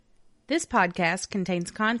This podcast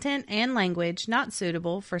contains content and language not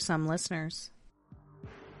suitable for some listeners.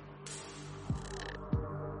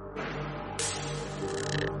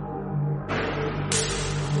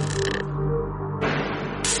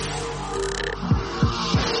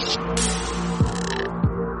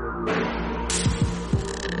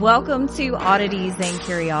 Welcome to Oddities and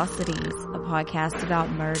Curiosities, a podcast about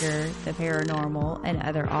murder, the paranormal, and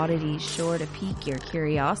other oddities sure to pique your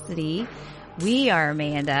curiosity. We are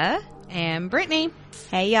Amanda. And Brittany.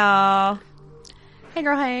 Hey, y'all. Hey,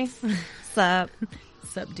 girl, hey. Sup?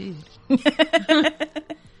 Sup, dude.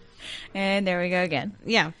 And there we go again.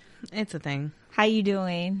 Yeah, it's a thing. How you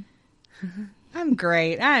doing? I'm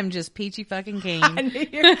great. I'm just peachy fucking king. I knew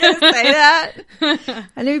you were going to say that.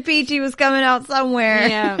 I knew Peachy was coming out somewhere.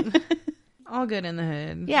 Yeah. All good in the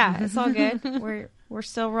hood. Yeah, it's all good. We're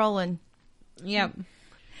still rolling. Yep.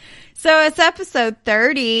 So it's episode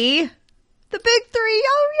 30. The big 3,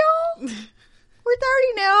 y'all. We're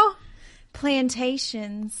 30 now.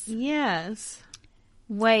 Plantations. Yes.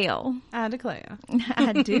 Whale. I declare.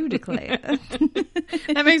 I do declare.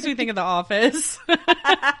 That makes me think of The Office.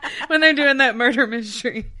 When they're doing that murder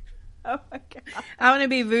mystery. Oh my God. I want to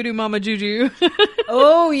be Voodoo Mama Juju.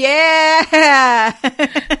 Oh, yeah.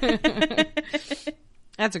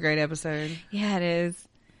 That's a great episode. Yeah, it is.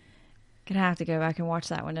 Gonna have to go back and watch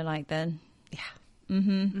that one tonight then. Yeah.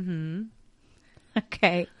 Mm-hmm. Mm-hmm.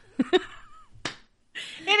 Okay.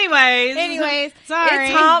 Anyways. Sorry.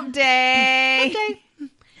 It's hump day. Hump day.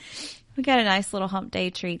 We got a nice little hump day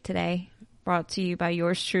treat today. Brought to you by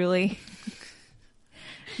yours truly.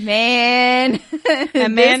 Man.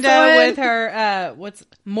 Amanda with her,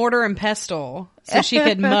 mortar and pestle. So she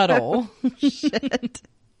could muddle. Shit.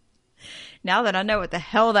 Now that I know what the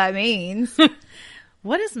hell that means.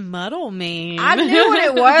 What does muddle mean? I knew what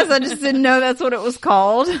it was. I just didn't know that's what it was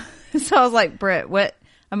called. So I was like, Britt, what?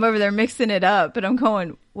 I'm over there mixing it up, but I'm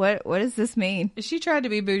going, what does this mean? She tried to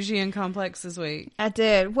be bougie and complex this week. I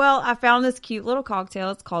did. Well, I found this cute little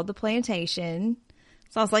cocktail. It's called the Plantation.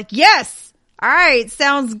 So I was like, yes. All right.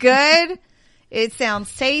 Sounds good. It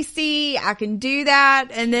sounds tasty. I can do that.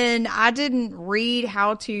 And then I didn't read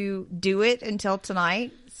how to do it until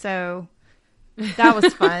tonight. So that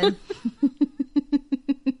was fun.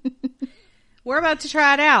 We're about to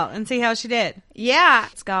try it out and see how she did. Yeah.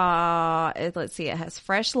 It's got, let's see, it has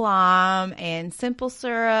fresh lime and simple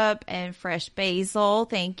syrup and fresh basil.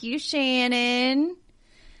 Thank you, Shannon.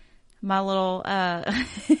 My little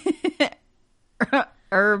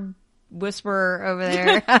herb whisperer over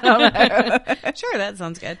there. I don't know. Sure, that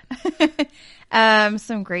sounds good.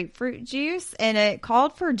 Some grapefruit juice, and it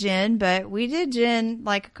called for gin, but we did gin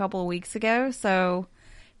like a couple of weeks ago. So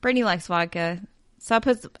Brittany likes vodka. So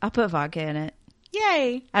I put vodka in it.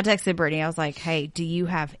 Yay. I texted Brittany. I was like, hey, do you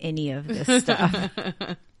have any of this stuff?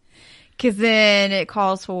 Because then it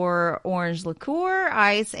calls for orange liqueur,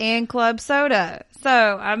 ice, and club soda. So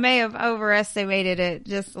I may have overestimated it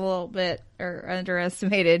just a little bit, or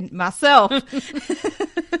underestimated myself.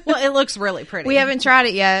 Well, it looks really pretty. We haven't tried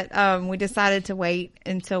it yet. We decided to wait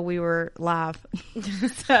until we were live.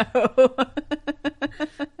 So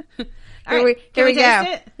here we go.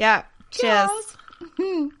 It? Yeah. Cheers.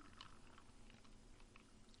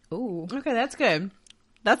 Ooh. Okay, that's good.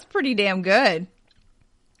 That's pretty damn good.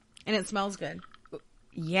 And it smells good.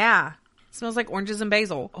 Yeah. It smells like oranges and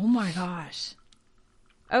basil. Oh my gosh.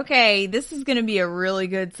 Okay, this is going to be a really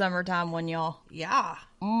good summertime one, y'all. Yeah.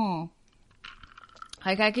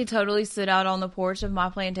 Like, I could totally sit out on the porch of my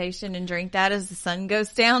plantation and drink that as the sun goes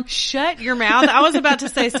down. Shut your mouth. I was about to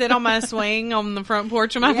say sit on my swing on the front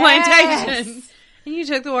porch of my plantation. And you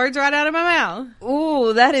took the words right out of my mouth.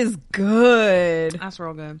 Ooh, that is good. That's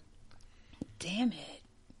real good. Damn it.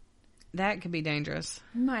 That could be dangerous.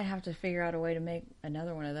 We might have to figure out a way to make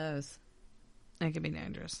another one of those. That could be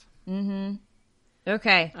dangerous. Mm-hmm.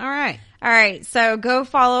 Okay. All right. All right. So go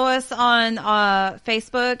follow us on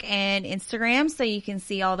Facebook and Instagram so you can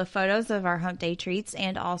see all the photos of our hump day treats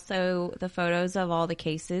and also the photos of all the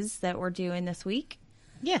cases that we're doing this week.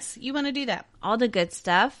 Yes, you want to do that. All the good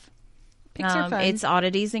stuff. Pics are fun. It's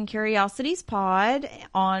Oddities and Curiosities Pod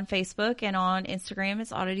on Facebook, and on Instagram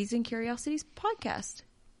it's Oddities and Curiosities Podcast.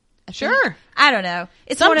 Sure. I don't know.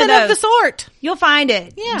 It's something one of those. the sort. You'll find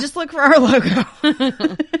it. Yeah. Just look for our logo.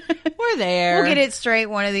 We're there. We'll get it straight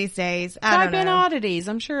one of these days. I Type don't in know. Oddities.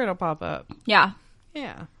 I'm sure it'll pop up. Yeah.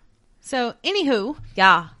 Yeah. So, anywho.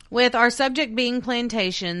 Yeah. With our subject being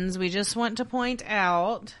plantations, we just want to point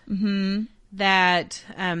out that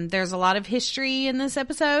there's a lot of history in this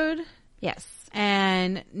episode. Yes.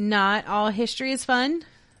 And not all history is fun.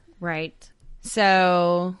 Right.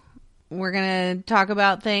 So we're going to talk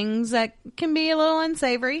about things that can be a little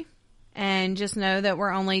unsavory. And just know that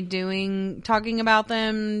we're only talking about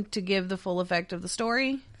them to give the full effect of the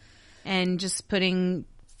story and just putting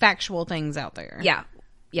factual things out there. Yeah.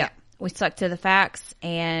 Yeah. We stuck to the facts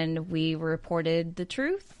and we reported the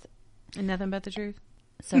truth. And nothing but the truth.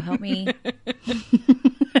 So help me.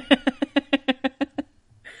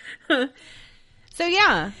 So,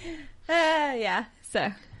 yeah. Yeah.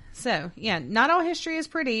 So, yeah, not all history is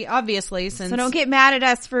pretty, obviously. So don't get mad at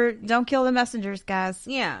us don't kill the messengers, guys.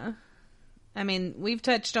 Yeah. I mean, we've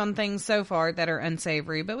touched on things so far that are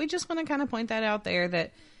unsavory, but we just want to kind of point that out there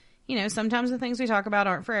that, you know, sometimes the things we talk about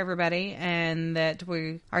aren't for everybody and that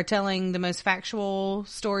we are telling the most factual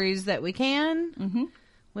stories that we can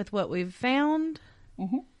with what we've found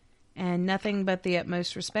and nothing but the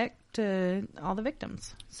utmost respect to all the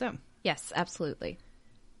victims. So, yes, absolutely.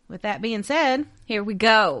 With that being said, Here we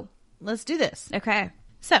go. let's do this. Okay.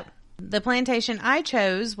 So, the plantation I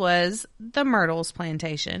chose was the Myrtles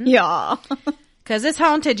Plantation. Yeah. Because it's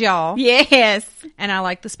haunted, y'all. Yes. And I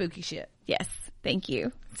like the spooky shit. Yes. Thank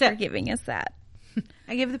you So- for giving us that.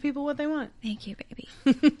 I give the people what they want. Thank you, baby.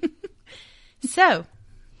 So,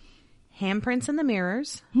 handprints in the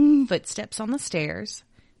mirrors, footsteps on the stairs,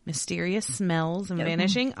 mysterious smells and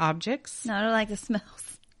vanishing objects. No, I don't like the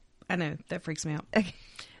smells. I know, that freaks me out. Okay.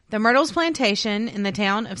 The Myrtles Plantation in the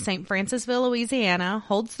town of St. Francisville, Louisiana,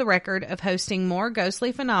 holds the record of hosting more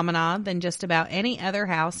ghostly phenomena than just about any other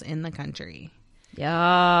house in the country.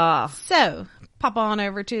 Yeah. So, pop on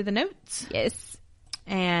over to the notes, Yes.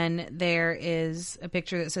 and there is a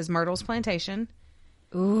picture that says Myrtles Plantation.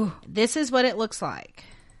 Ooh. This is what it looks like.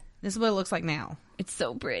 This is what it looks like now. It's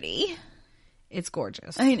so pretty. It's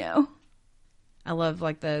gorgeous. I know. I love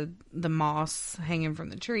like the moss hanging from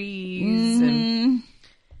the trees. And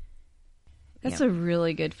That's a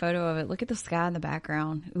really good photo of it. Look at the sky in the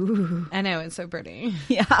background. Ooh. I know, it's so pretty.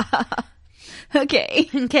 Yeah. Okay.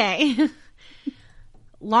 Okay.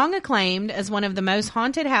 Long acclaimed as one of the most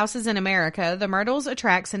haunted houses in America, the Myrtles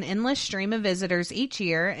attracts an endless stream of visitors each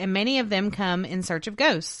year, and many of them come in search of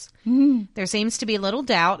ghosts. There seems to be little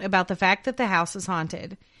doubt about the fact that the house is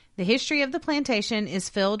haunted. The history of the plantation is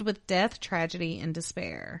filled with death, tragedy, and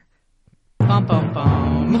despair. Bum, bum,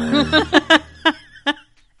 bum.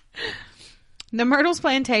 The Myrtles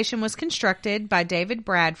Plantation was constructed by David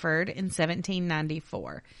Bradford in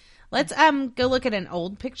 1794. Let's go look at an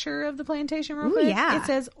old picture of the plantation real quick. Yeah. It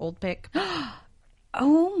says old pic.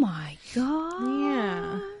 Oh my God.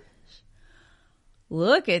 Yeah.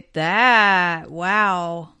 Look at that.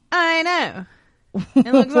 Wow. I know.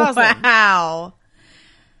 It looks awesome. Wow.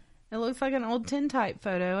 It looks like an old tintype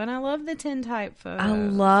photo, and I love the tintype photo. I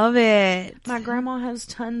love it. My grandma has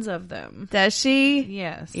tons of them. Does she?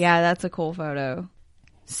 Yes. Yeah, that's a cool photo.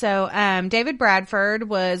 So, David Bradford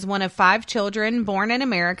was one of 5 children born in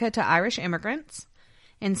America to Irish immigrants.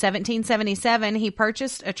 In 1777, he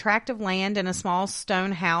purchased a tract of land and a small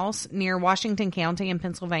stone house near Washington County in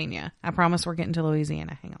Pennsylvania. I promise we're getting to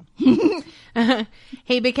Louisiana. Hang on.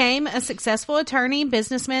 He became a successful attorney,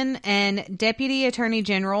 businessman, and deputy attorney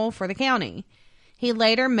general for the county. He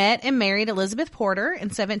later met and married Elizabeth Porter in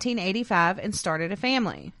 1785 and started a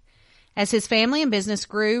family. As his family and business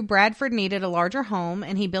grew, Bradford needed a larger home,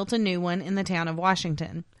 and he built a new one in the town of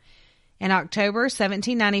Washington. In October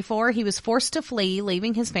 1794, he was forced to flee,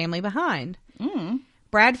 leaving his family behind.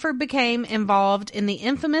 Bradford became involved in the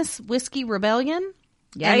infamous Whiskey Rebellion,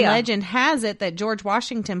 and legend has it that George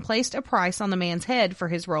Washington placed a price on the man's head for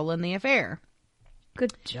his role in the affair.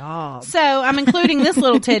 Good job. So I'm including this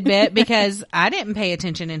little tidbit because I didn't pay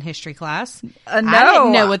attention in history class. No. I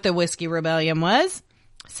didn't know what the Whiskey Rebellion was.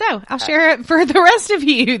 So I'll share it for the rest of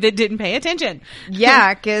you that didn't pay attention.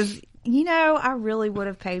 Yeah, because, you know, I really would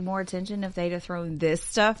have paid more attention if they'd have thrown this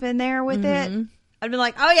stuff in there with it. I'd be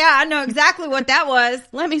like, oh, yeah, I know exactly what that was.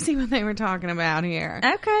 Let me see what they were talking about here.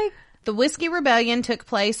 Okay. The Whiskey Rebellion took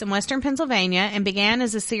place in western Pennsylvania and began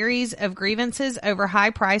as a series of grievances over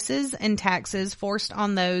high prices and taxes forced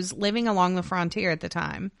on those living along the frontier at the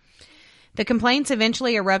time. The complaints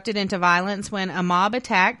eventually erupted into violence when a mob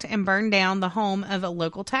attacked and burned down the home of a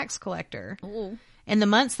local tax collector. Ooh. In the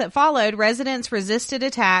months that followed, residents resisted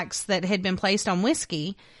attacks that had been placed on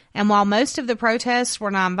whiskey, and while most of the protests were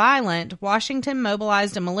nonviolent, Washington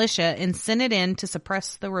mobilized a militia and sent it in to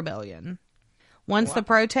suppress the rebellion. Once the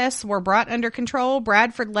protests were brought under control,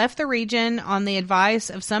 Bradford left the region on the advice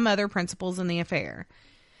of some other principals in the affair.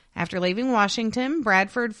 After leaving Washington,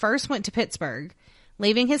 Bradford first went to Pittsburgh.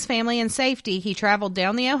 Leaving his family in safety, he traveled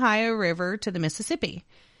down the Ohio River to the Mississippi.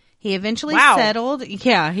 He eventually settled.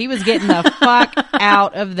 Yeah, he was getting the fuck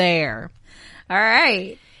out of there. All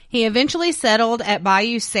right. He eventually settled at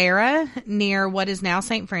Bayou Sarah near what is now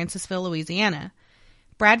St. Francisville, Louisiana.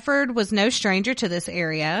 Bradford was no stranger to this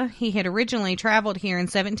area. He had originally traveled here in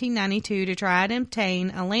 1792 to try and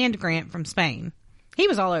obtain a land grant from Spain. He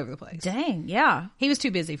was all over the place. Dang, yeah. He was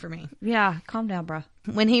too busy for me. Yeah, calm down, bro.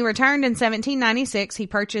 When he returned in 1796, he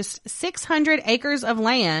purchased 600 acres of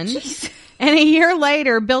land and a year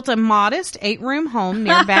later built a modest 8-room home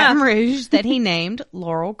near Baton Rouge that he named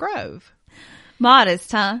Laurel Grove.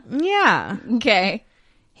 Modest, huh? Yeah. Okay.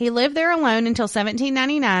 He lived there alone until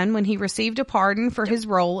 1799 when he received a pardon for his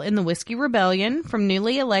role in the Whiskey Rebellion from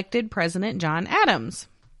newly elected President John Adams.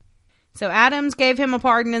 So Adams gave him a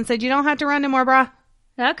pardon and said, you don't have to run no more, brah.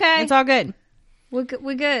 Okay. It's all good. We're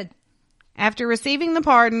good. After receiving the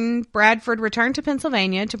pardon, Bradford returned to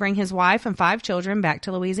Pennsylvania to bring his wife and 5 children back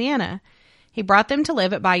to Louisiana. He brought them to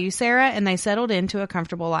live at Bayou Sarah, and they settled into a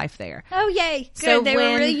comfortable life there. Oh, yay. Good. So they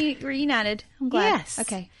were really reunited. I'm glad. Yes.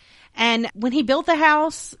 Okay. And when he built the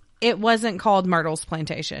house, it wasn't called Myrtle's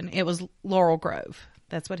Plantation. It was Laurel Grove.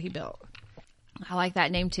 That's what he built. I like that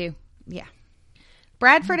name, too. Yeah.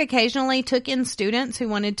 Bradford occasionally took in students who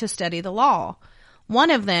wanted to study the law.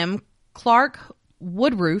 One of them, Clark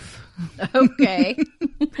Woodruff. Okay.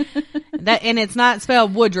 And it's not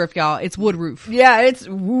spelled Woodruff, y'all. It's Woodruff. Yeah, it's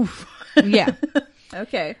woof. Yeah.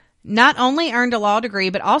 Okay. Not only earned a law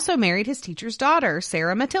degree, but also married his teacher's daughter,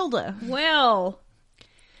 Sarah Matilda. Well.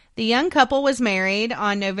 The young couple was married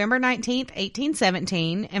on November 19th,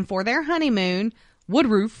 1817, and for their honeymoon,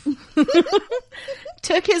 Woodruff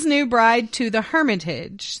took his new bride to the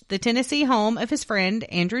Hermitage, the Tennessee home of his friend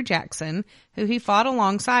Andrew Jackson, who he fought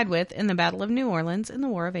alongside with in the Battle of New Orleans in the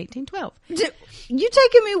War of 1812. You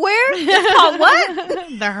taking me where? It's called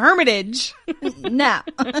what? The Hermitage. No.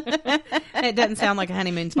 It doesn't sound like a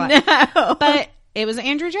honeymoon spot. No. But it was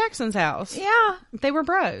Andrew Jackson's house. Yeah. They were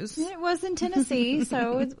bros. It was in Tennessee,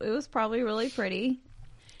 so it was probably really pretty.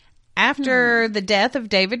 After the death of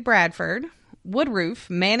David Bradford, Woodruff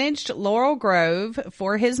managed Laurel Grove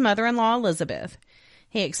for his mother-in-law Elizabeth.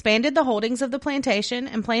 He expanded the holdings of the plantation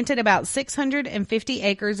and planted about 650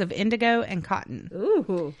 acres of indigo and cotton.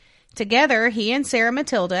 Ooh. Together, he and Sarah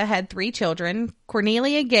Matilda had 3 children,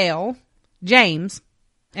 Cornelia Gale, James,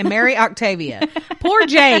 and Mary Octavia. Poor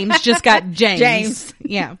James just got James.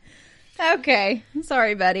 Yeah. Okay.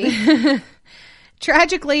 Sorry, buddy.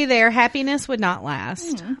 Tragically, their happiness would not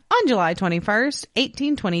last. On July 21st,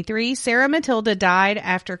 1823, Sarah Matilda died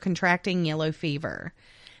after contracting yellow fever.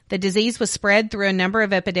 The disease was spread through a number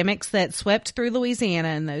of epidemics that swept through Louisiana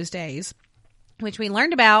in those days, which we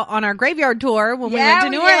learned about on our graveyard tour when we went to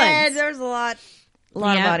New Orleans. There's a lot of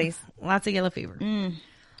bodies. Lots of yellow fever.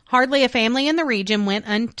 Hardly a family in the region went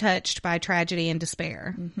untouched by tragedy and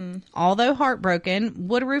despair. Although heartbroken,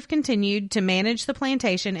 Woodruff continued to manage the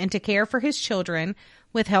plantation and to care for his children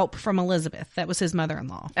with help from Elizabeth. That was his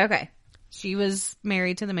mother-in-law. Okay. She was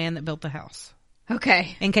married to the man that built the house,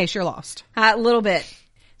 Okay. in case you're lost. A little bit.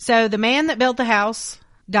 So the man that built the house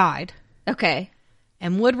died, Okay.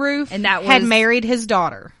 and Woodruff And that had was- married his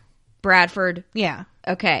daughter. Bradford. Yeah.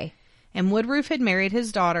 Okay. And Woodruff had married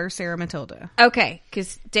his daughter, Sarah Matilda. Okay.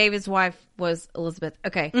 Because David's wife was Elizabeth.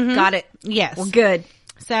 Okay. Got it. Yes. We're good.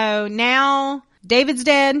 So now David's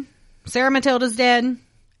dead, Sarah Matilda's dead,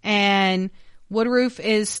 and Woodruff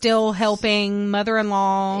is still helping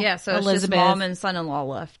mother-in-law Yeah. So it's Elizabeth just mom and son-in-law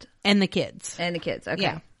left. and the kids. And the kids. Okay.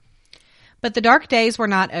 Yeah. But the dark days were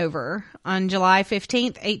not over. On July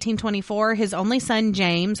 15th, 1824, his only son,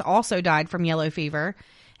 James, also died from yellow fever.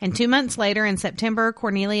 And 2 months later, in September,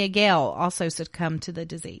 Cornelia Gale also succumbed to the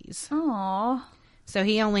disease. Aw. So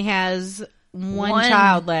he only has one One.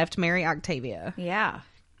 child left, Mary Octavia. Yeah.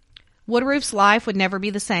 Woodruff's life would never be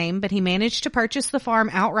the same, but he managed to purchase the farm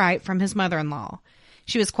outright from his mother-in-law.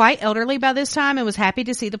 She was quite elderly by this time and was happy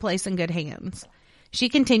to see the place in good hands. She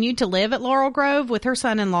continued to live at Laurel Grove with her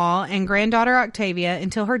son-in-law and granddaughter Octavia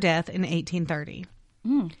until her death in 1830.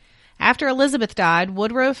 After Elizabeth died,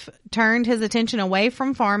 Woodruff turned his attention away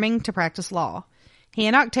from farming to practice law. He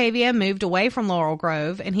and Octavia moved away from Laurel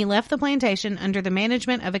Grove, and he left the plantation under the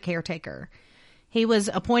management of a caretaker. He was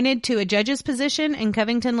appointed to a judge's position in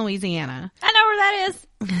Covington, Louisiana. I know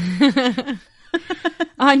where that is.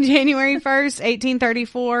 On January 1st,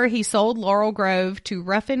 1834, he sold Laurel Grove to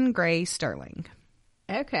Ruffin Gray Sterling.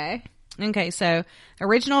 Okay. Okay, so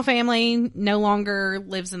original family no longer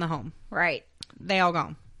lives in the home. Right. They all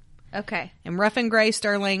gone. Okay. And Ruffin Gray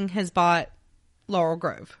Sterling has bought Laurel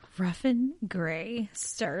Grove. Ruffin Gray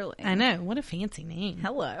Sterling. I know. What a fancy name.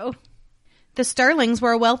 Hello. The Sterlings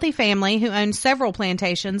were a wealthy family who owned several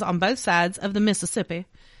plantations on both sides of the Mississippi.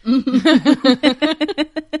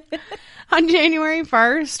 On January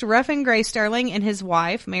 1st, Ruffin Gray Sterling and his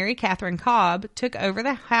wife, Mary Catherine Cobb, took over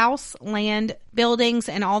the house, land, buildings,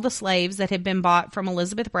 and all the slaves that had been bought from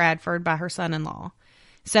Elizabeth Bradford by her son-in-law.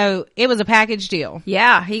 So it was a package deal.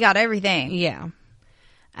 Yeah, he got everything. Yeah.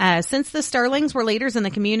 Since the Sterlings were leaders in the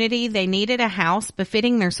community, they needed a house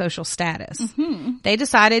befitting their social status. Mm-hmm. They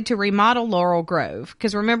decided to remodel Laurel Grove.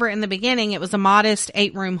 Because remember, in the beginning, it was a modest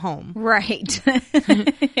 8-room home. Right.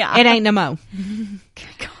 Yeah. It ain't no mo.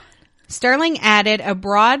 God. Sterling added a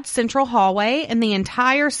broad central hallway in the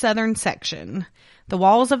entire southern section. The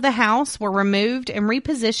walls of the house were removed and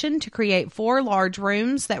repositioned to create 4 large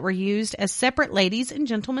rooms that were used as separate ladies' and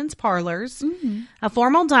gentlemen's parlors, a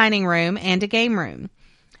formal dining room, and a game room.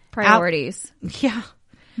 Priorities. Yeah.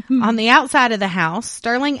 On the outside of the house,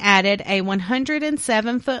 Sterling added a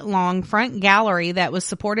 107-foot long front gallery that was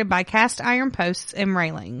supported by cast iron posts and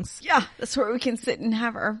railings. Yeah, that's where we can sit and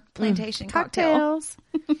have our plantation cocktails.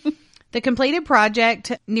 The completed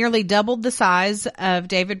project nearly doubled the size of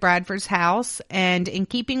David Bradford's house, and in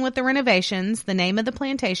keeping with the renovations, the name of the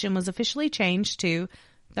plantation was officially changed to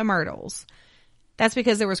the Myrtles. That's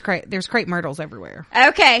because there's crepe myrtles everywhere.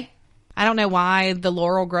 Okay. I don't know why the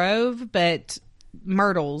Laurel Grove, but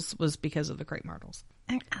Myrtles was because of the crepe myrtles.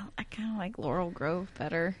 I kind of like Laurel Grove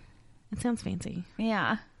better. It sounds fancy.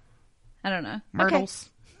 Yeah. I don't know. Myrtles.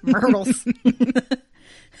 Okay. Myrtles.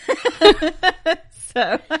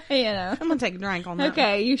 So, you know. I'm going to take a drink on that.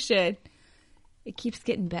 Okay, you should. It keeps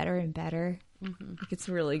getting better and better. Mm-hmm. It's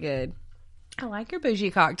really good. I like your bougie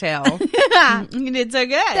cocktail. You did so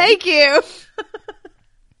good. Thank you.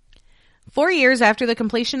 4 years after the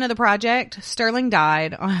completion of the project, Sterling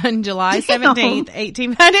died on July 17th,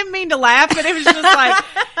 18... I didn't mean to laugh, but it was just like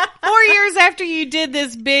 4 years after you did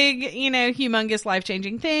this big, humongous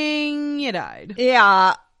life-changing thing, you died.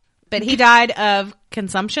 Yeah. But he died of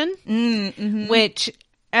consumption, which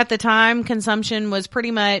at the time, consumption was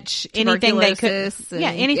pretty much anything they could,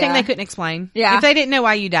 they couldn't explain. Yeah. If they didn't know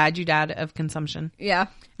why you died of consumption. Yeah.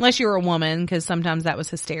 Unless you were a woman, because sometimes that was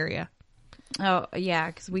hysteria. Oh yeah,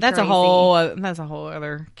 because that's crazy. That's a whole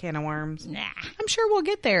other can of worms. Nah, I'm sure we'll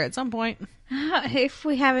get there at some point if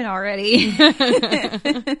we haven't already.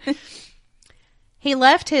 He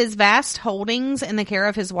left his vast holdings in the care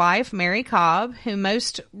of his wife, Mary Cobb, who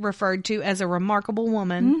most referred to as a remarkable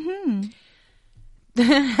woman.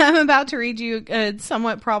 Mm-hmm. I'm about to read you a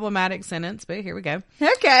somewhat problematic sentence, but here we go.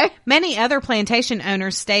 Okay. Many other plantation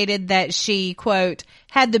owners stated that she, quote,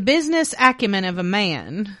 had the business acumen of a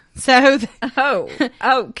man. So,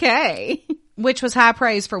 okay. Which was high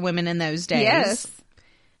praise for women in those days. Yes.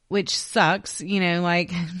 Which sucks,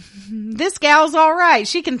 like, this gal's all right.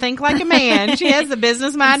 She can think like a man. She has the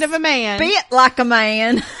business mind of a man. Spit like a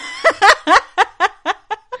man.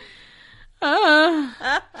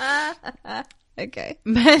 Okay.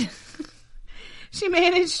 But she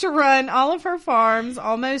managed to run all of her farms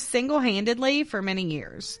almost single-handedly for many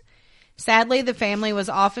years. Sadly, the family was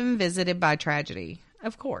often visited by tragedy.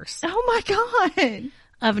 Of course. Oh my God.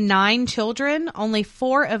 Of 9 children, only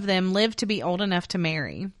 4 of them lived to be old enough to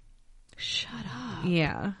marry. Shut up.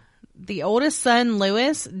 Yeah. The oldest son,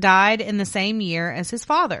 Lewis, died in the same year as his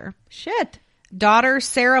father. Shit. Daughter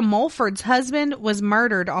Sarah Mulford's husband was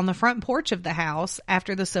murdered on the front porch of the house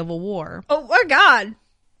after the Civil War. Oh my God.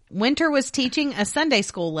 Winter was teaching a Sunday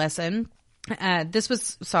school lesson. I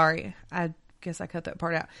guess I cut that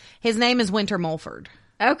part out. His name is Winter Mulford.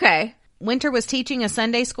 Okay. Winter was teaching a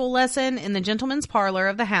Sunday school lesson in the gentleman's parlor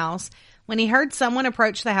of the house when he heard someone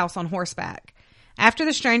approach the house on horseback. After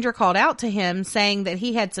the stranger called out to him, saying that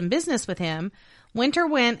he had some business with him, Winter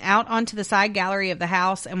went out onto the side gallery of the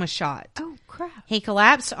house and was shot. Oh, crap. He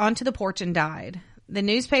collapsed onto the porch and died. The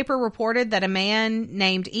newspaper reported that a man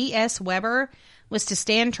named E.S. Weber was to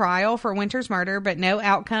stand trial for Winter's murder, but no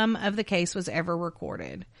outcome of the case was ever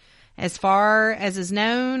recorded. As far as is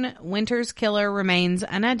known, Winter's killer remains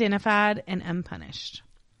unidentified and unpunished.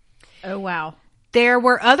 Oh, wow. There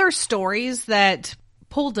were other stories that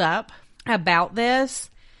pulled up about this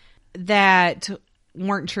that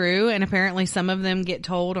weren't true, and apparently some of them get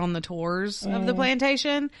told on the tours of the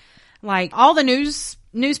plantation. Like, all the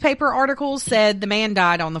newspaper articles said the man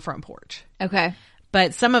died on the front porch. Okay.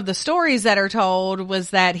 But some of the stories that are told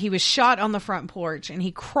was that he was shot on the front porch and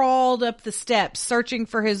he crawled up the steps searching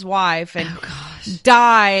for his wife and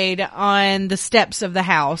died on the steps of the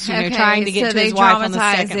house, trying to get to his wife on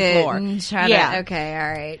the second floor. Okay,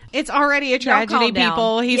 all right. It's already a tragedy,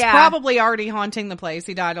 people. He's probably already haunting the place.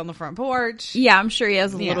 He died on the front porch. Yeah, I'm sure he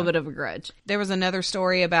has a little bit of a grudge. There was another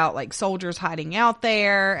story about, like, soldiers hiding out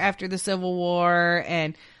there after the Civil War,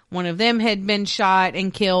 and one of them had been shot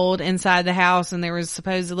and killed inside the house, and there was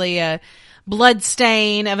supposedly a blood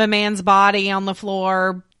stain of a man's body on the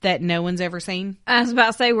floor that no one's ever seen. I was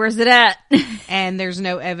about to say, where's it at? And there's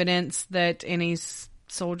no evidence that any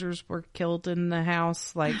soldiers were killed in the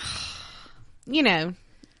house. Like, you know,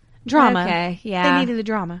 drama. Okay, yeah. They needed the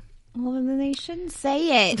drama. Well, then they shouldn't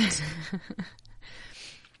say it.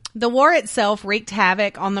 The war itself wreaked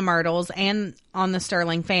havoc on the Myrtles and on the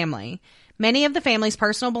Sterling family. Many of the family's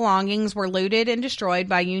personal belongings were looted and destroyed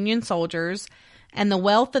by Union soldiers, and the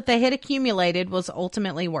wealth that they had accumulated was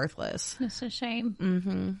ultimately worthless. That's a shame.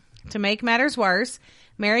 Mm-hmm. To make matters worse,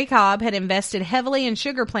 Mary Cobb had invested heavily in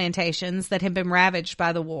sugar plantations that had been ravaged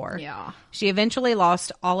by the war. Yeah. She eventually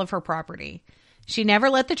lost all of her property. She never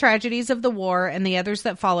let the tragedies of the war and the others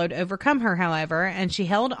that followed overcome her, however, and she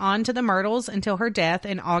held on to the Myrtles until her death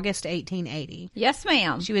in August 1880. Yes,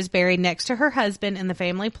 ma'am. She was buried next to her husband in the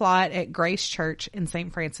family plot at Grace Church in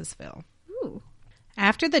St. Francisville. Ooh.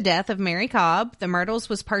 After the death of Mary Cobb, the Myrtles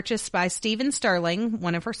was purchased by Stephen Sterling,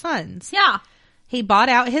 one of her sons. Yeah. He bought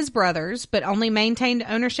out his brothers, but only maintained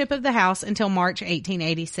ownership of the house until March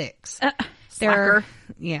 1886. Slacker.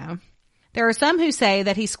 There are some who say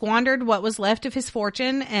that he squandered what was left of his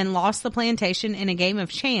fortune and lost the plantation in a game of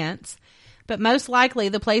chance, but most likely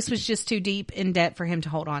the place was just too deep in debt for him to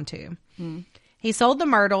hold on to. He sold the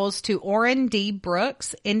Myrtles to Orrin D.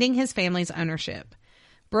 Brooks, ending his family's ownership.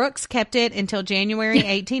 Brooks kept it until January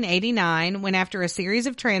 1889, when after a series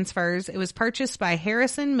of transfers, it was purchased by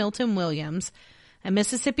Harrison Milton Williams, a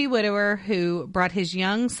Mississippi widower who brought his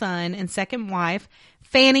young son and second wife,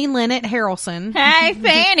 Fanny Lynette Harrelson. Hey,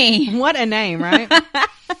 Fanny. What a name, right?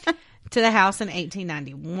 To the house in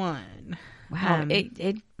 1891. Wow,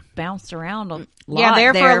 it bounced around a lot. Yeah,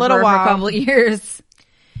 there for a little while. For a couple of years.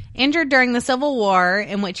 Injured during the Civil War,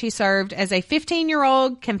 in which he served as a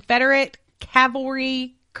 15-year-old Confederate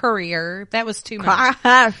cavalry courier. That was too much.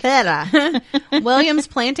 Williams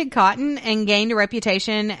planted cotton and gained a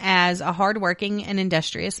reputation as a hardworking and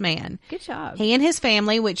industrious man. Good job. He and his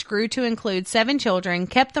family, which grew to include 7 children,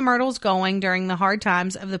 kept the Myrtles going during the hard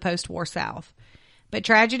times of the post-war South. But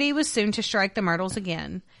tragedy was soon to strike the Myrtles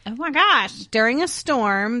again. Oh my gosh. During a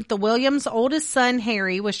storm, the Williams' oldest son,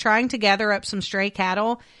 Harry, was trying to gather up some stray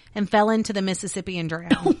cattle and fell into the Mississippi and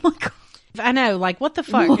drowned. Oh my God. I know, like, what the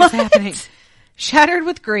fuck is happening? Shattered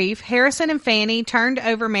with grief, Harrison and Fanny turned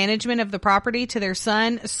over management of the property to their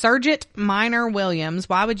son, Sergeant Minor Williams.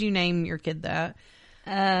 Why would you name your kid that?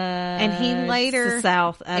 And he later... It's the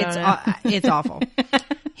South. I don't know. It's awful.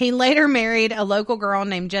 He later married a local girl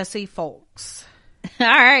named Jessie Folks. All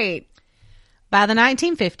right. By the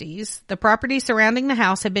 1950s, the property surrounding the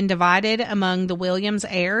house had been divided among the Williams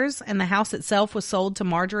heirs, and the house itself was sold to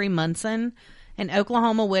Marjorie Munson, an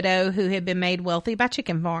Oklahoma widow who had been made wealthy by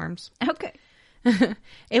chicken farms. Okay.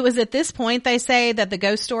 It was at this point, they say, that the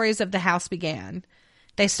ghost stories of the house began.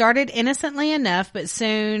 They started innocently enough, but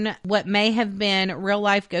soon what may have been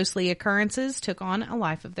real-life ghostly occurrences took on a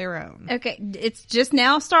life of their own. Okay. It's just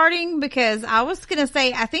now starting, because I was going to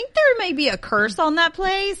say, I think there may be a curse on that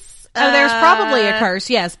place. Oh, there's probably a curse,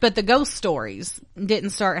 yes, but the ghost stories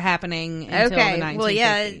didn't start happening until the 1950s. Well,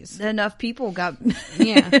 yeah, enough people got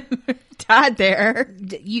Yeah. died there.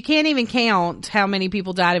 You can't even count how many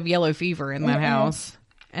people died of yellow fever in that house.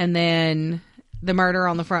 And then the murder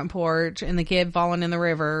on the front porch and the kid falling in the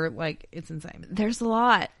river. Like, it's insane. There's a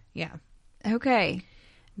lot. Yeah. Okay.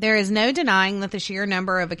 There is no denying that the sheer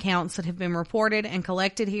number of accounts that have been reported and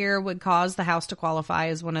collected here would cause the house to qualify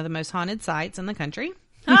as one of the most haunted sites in the country.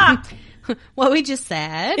 What we just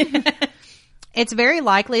said. It's very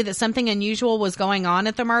likely that something unusual was going on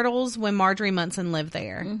at the Myrtles when Marjorie Munson lived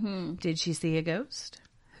there. Mm-hmm. Did she see a ghost?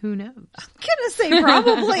 Who knows? I'm going to say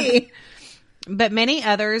probably. But many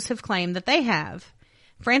others have claimed that they have.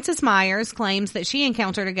 Frances Myers claims that she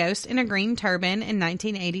encountered a ghost in a green turban in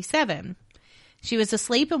 1987. She was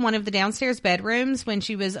asleep in one of the downstairs bedrooms when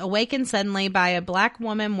she was awakened suddenly by a black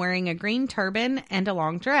woman wearing a green turban and a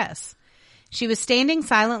long dress. She was standing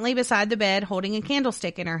silently beside the bed holding a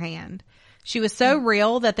candlestick in her hand. She was so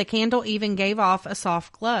real that the candle even gave off a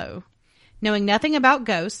soft glow. Knowing nothing about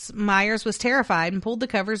ghosts, Myers was terrified and pulled the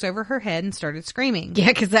covers over her head and started screaming. Yeah,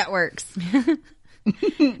 because that works.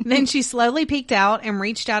 Then she slowly peeked out and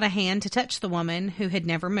reached out a hand to touch the woman, who had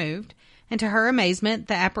never moved, and to her amazement,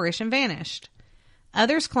 the apparition vanished.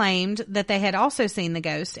 Others claimed that they had also seen the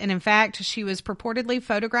ghost, and in fact, she was purportedly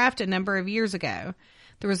photographed a number of years ago.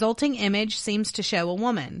 The resulting image seems to show a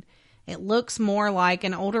woman. It looks more like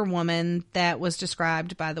an older woman that was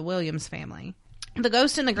described by the Williams family. The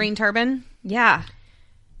ghost in the green turban? Yeah.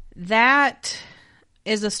 That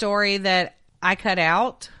is a story that I cut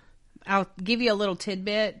out I'll give you a little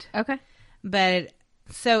tidbit. Okay. But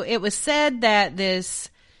so it was said that this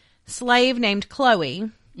slave named Chloe,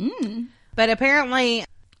 but apparently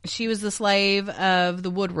she was the slave of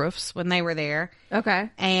the Woodruffs when they were there. Okay.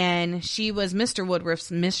 And she was Mr.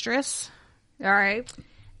 Woodruff's mistress. All right.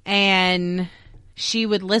 And she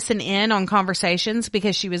would listen in on conversations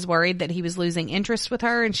because she was worried that he was losing interest with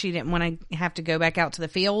her and she didn't want to have to go back out to the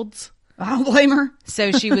fields. I don't blame her.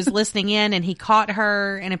 So she was listening in and he caught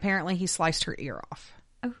her and apparently he sliced her ear off.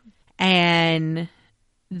 Oh. And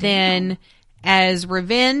then as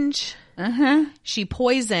revenge, she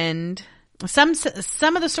poisoned. Some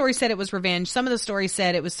of the stories said it was revenge. Some of the stories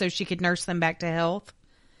said it was so she could nurse them back to health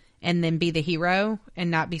and then be the hero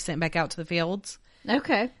and not be sent back out to the fields.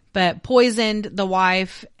 Okay. But poisoned the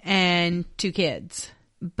wife and 2 kids,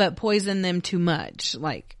 but poisoned them too much.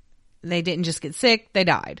 Like, they didn't just get sick, they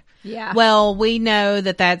died. Yeah. Well, we know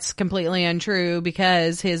that that's completely untrue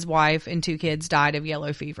because his wife and 2 kids died of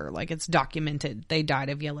yellow fever. Like, it's documented. They died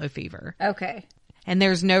of yellow fever. Okay. And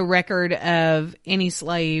there's no record of any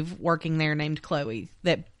slave working there named Chloe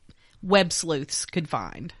that web sleuths could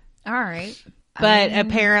find. All right. But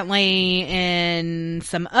apparently in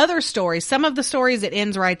some other stories, some of the stories it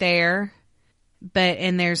ends right there.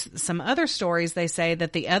 And there's some other stories they say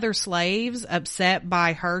that the other slaves, upset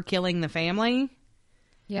by her killing the family,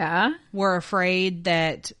 Yeah. were afraid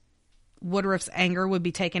that Woodruff's anger would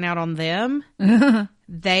be taken out on them.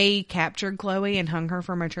 They captured Chloe and hung her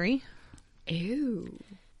from a tree. Ew.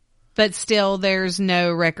 But still, there's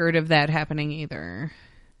no record of that happening either.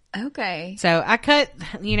 Okay. So I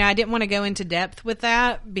I didn't want to go into depth with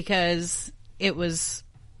that because it was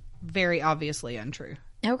very obviously untrue.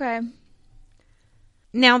 Okay.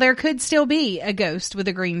 Now, there could still be a ghost with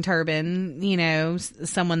a green turban,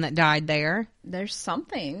 someone that died there. There's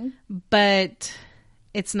something. But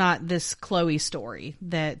it's not this Chloe story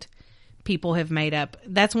that people have made up.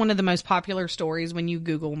 That's one of the most popular stories when you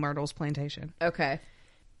Google Myrtle's Plantation. Okay.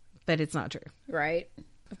 But it's not true. Right.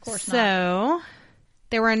 Of course not. So,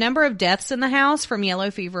 there were a number of deaths in the house from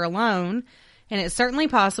yellow fever alone, and it's certainly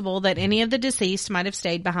possible that any of the deceased might have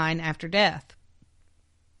stayed behind after death.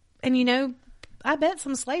 And I bet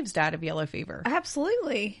some slaves died of yellow fever.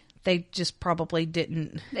 Absolutely. They just probably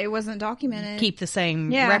didn't It wasn't documented. keep the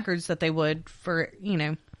same records that they would for,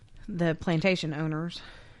 the plantation owners.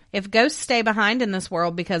 If ghosts stay behind in this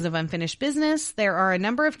world because of unfinished business, there are a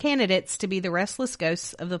number of candidates to be the restless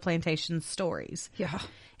ghosts of the plantation's stories. Yeah.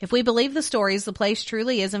 If we believe the stories, the place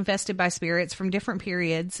truly is infested by spirits from different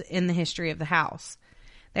periods in the history of the house.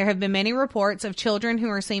 There have been many reports of children who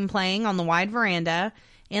are seen playing on the wide veranda,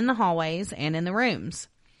 in the hallways, and in the rooms.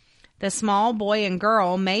 The small boy and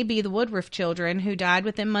girl may be the Woodruff children who died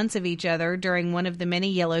within months of each other during one of the many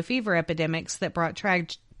yellow fever epidemics that brought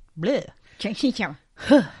The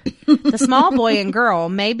small boy and girl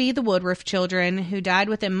may be the Woodruff children who died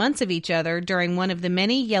within months of each other during one of the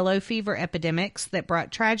many yellow fever epidemics that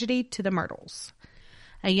brought tragedy to the Myrtles.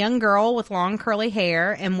 A young girl with long curly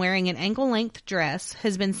hair and wearing an ankle-length dress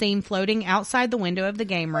has been seen floating outside the window of the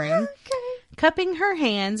game room, cupping her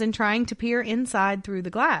hands and trying to peer inside through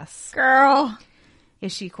the glass. Girl.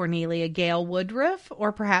 Is she Cornelia Gale Woodruff,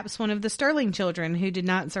 or perhaps one of the Sterling children who did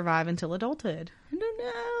not survive until adulthood? I don't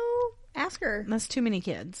know. Ask her. That's too many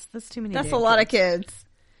kids. That's a lot of kids.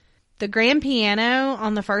 The grand piano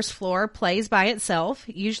on the first floor plays by itself,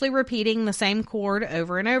 usually repeating the same chord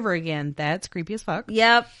over and over again. That's creepy as fuck.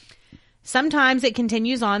 Yep. Sometimes it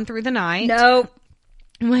continues on through the night. Nope.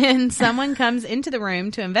 When someone comes into the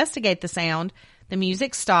room to investigate the sound, the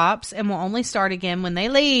music stops and will only start again when they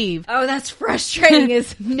leave. Oh, that's frustrating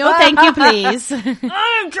as No, thank you, please.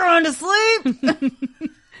 I'm trying to sleep.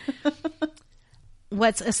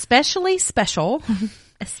 What's especially special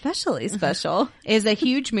is a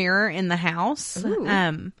huge mirror in the house.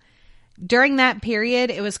 During that period,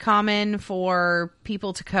 it was common for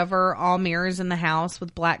people to cover all mirrors in the house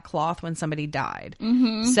with black cloth when somebody died.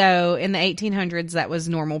 Mm-hmm. So in the 1800s, that was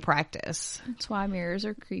normal practice. That's why mirrors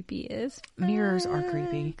are creepy Mirrors are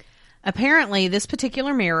creepy. Apparently, this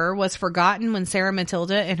particular mirror was forgotten when Sarah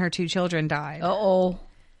Matilda and her 2 children died. Uh-oh.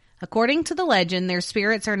 According to the legend, their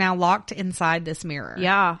spirits are now locked inside this mirror.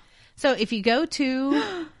 Yeah. So if you go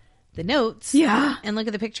to the notes and look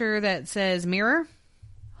at the picture that says mirror,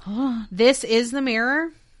 this is the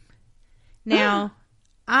mirror. Now,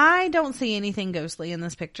 I don't see anything ghostly in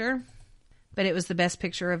this picture, but it was the best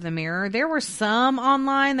picture of the mirror. There were some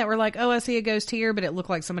online that were like, oh, I see a ghost here, but it looked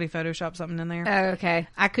like somebody photoshopped something in there. Oh, okay.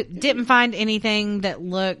 I didn't find anything that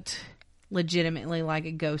looked legitimately like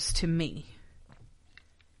a ghost to me.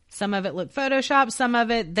 Some of it looked photoshopped. Some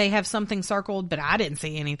of it, they have something circled, but I didn't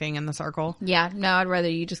see anything in the circle. Yeah, no, I'd rather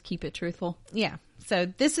you just keep it truthful. Yeah. So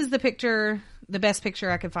this is the picture, the best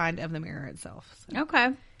picture I could find of the mirror itself. So, Okay.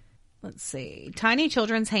 let's see. Tiny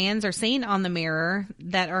children's hands are seen on the mirror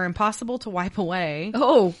that are impossible to wipe away.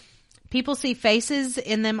 Oh. People see faces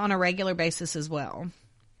in them on a regular basis as well.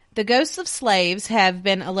 The ghosts of slaves have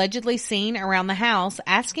been allegedly seen around the house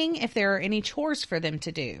asking if there are any chores for them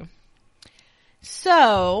to do.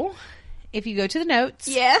 So, if you go to the notes,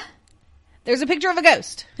 Yeah. there's a picture of a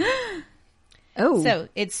ghost. Oh. So,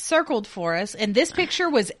 it's circled for us, and this picture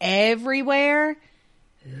was everywhere.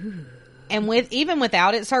 Ooh. And even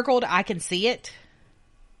without it circled, I can see it.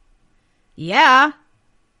 Yeah.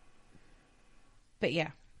 But yeah.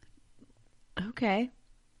 Okay.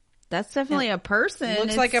 That's definitely a person.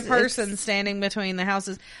 Looks like a person standing between the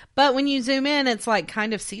houses. But when you zoom in, it's like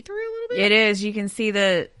kind of see-through a little bit. It is. You can see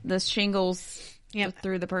the shingles Yep.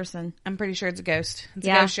 through the person. I'm pretty sure it's a ghost. It's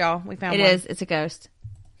Yeah. a ghost, y'all. We found It one. is. It's a ghost.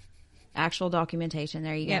 Actual documentation.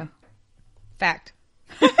 There you Yep. go. Fact.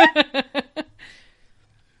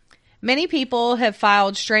 Many people have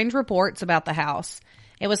filed strange reports about the house.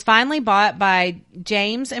 It was finally bought by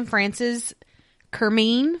James and Frances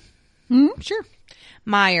Kermeen. Sure.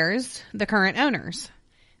 Myers, the current owners.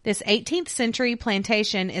 This 18th century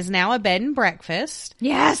plantation is now a bed and breakfast.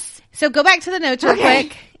 Yes. So go back to the notes real Okay.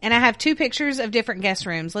 quick. And I have two pictures of different guest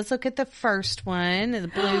rooms. Let's look at the first one, the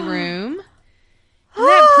blue room. Isn't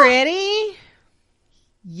that pretty?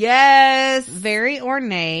 Yes. Very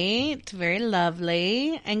ornate, very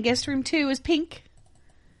lovely. And guest room 2 is pink.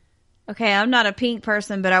 Okay, I'm not a pink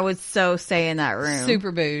person, but I would so stay in that room.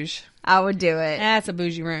 Super bouge. I would do it. That's a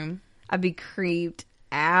bougie room. I'd be creeped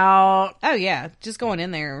out. Oh, yeah. Just going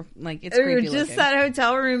in there, like, it's Ooh, creepy just looking. that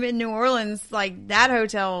hotel room in New Orleans, like that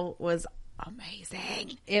hotel was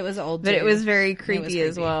amazing. It was old, But too. it was very It was creepy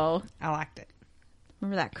as creepy. well. I liked it.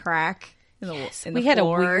 Remember that crack in the, in We the had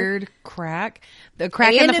floor? a weird crack. The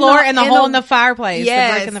crack in And the in floor the- and the in hole the- in the fireplace.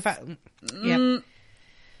 Yes. The brick in the fire. Yep.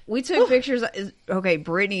 We took pictures. Okay,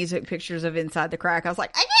 Brittany took pictures of inside the crack. I was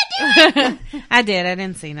like, I can't do it. I did. I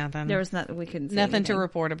didn't see nothing. There was nothing. We couldn't see nothing anything. to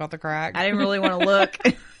report about the crack. I didn't really want to look.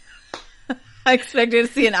 I expected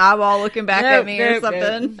to see an eyeball looking back at me or Nope,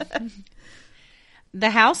 something. The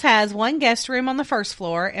house has 1 guest room on the first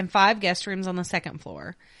floor and 5 guest rooms on the second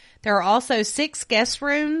floor. There are also 6 guest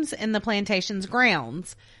rooms in the plantation's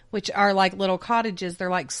grounds, which are like little cottages. They're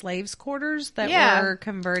like slaves' quarters that Yeah. were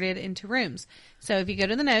converted into rooms. So if you go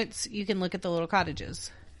to the notes, you can look at the little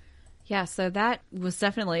cottages. Yeah, so that was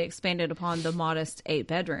definitely expanded upon the modest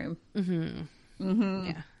 8-bedroom.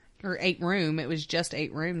 Yeah. Or 8 room. It was just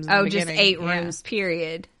 8 rooms. In the Oh, just beginning. 8 Yeah. rooms,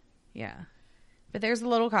 period. Yeah. But there's the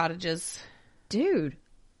little cottages. Dude,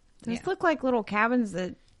 those Yeah. look like little cabins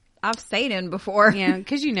that I've stayed in before. Yeah,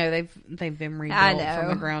 because you know they've been rebuilt I know. from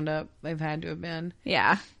the ground up. They've had to have been.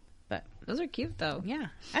 Yeah. But Those are cute, though. yeah,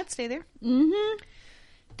 I'd stay there. Mm-hmm.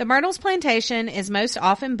 The Myrtles Plantation is most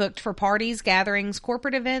often booked for parties, gatherings,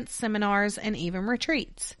 corporate events, seminars, and even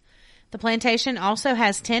retreats. The plantation also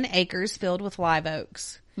has 10 acres filled with live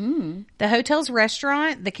oaks. The hotel's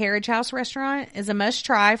restaurant, the Carriage House Restaurant, is a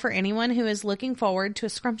must-try for anyone who is looking forward to a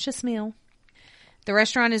scrumptious meal. The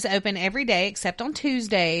restaurant is open every day except on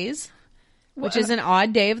Tuesdays, which is an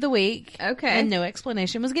odd day of the week. Okay. And no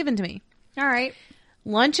explanation was given to me. All right.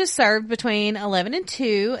 Lunch is served between 11 and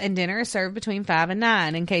 2, and dinner is served between 5 and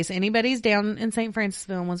 9, in case anybody's down in St.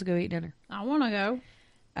 Francisville and wants to go eat dinner. I want to go.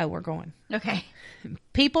 Oh, we're going. Okay.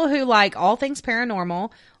 People who like all things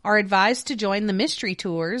paranormal are advised to join the mystery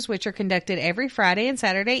tours, which are conducted every Friday and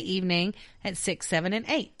Saturday evening at 6, 7, and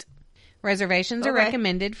 8. Reservations are Okay.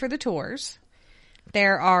 recommended for the tours.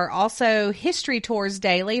 There are also history tours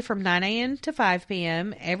daily from 9 a.m. to 5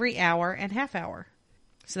 p.m. every hour and half hour.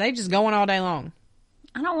 So they just going all day long.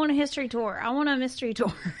 I don't want a history tour. I want a mystery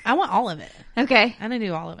tour. I want all of it. Okay. I want to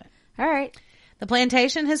do all of it. All right. The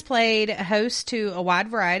plantation has played host to a wide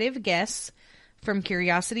variety of guests, from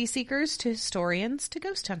curiosity seekers to historians to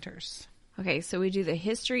ghost hunters. Okay, so we do the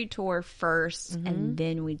history tour first, and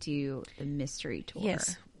then we do the mystery tour.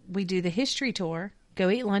 Yes. We do the history tour, go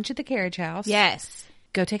eat lunch at the Carriage House. Yes.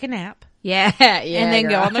 Go take a nap. Yeah. And then go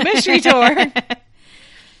girl. on the mystery tour.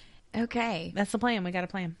 Okay. That's the plan. We got a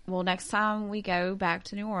plan. Well, next time we go back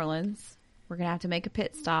to New Orleans, we're going to have to make a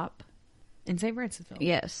pit stop. In St. Francisville.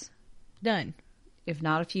 Yes. Done. If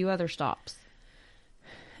not a few other stops.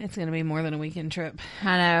 It's going to be more than a weekend trip.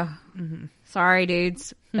 I know. Sorry,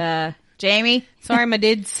 dudes. Jamie, Sorry, my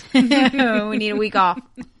dids. we need a week off.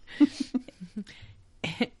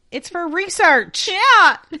 It's for research.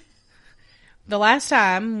 Yeah. The last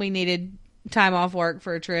time we needed time off work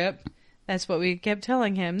for a trip, That's what we kept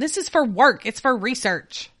telling him. This is for work. It's for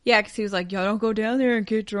research. Yeah, because he was like, y'all don't go down there and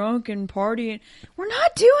get drunk and party. We're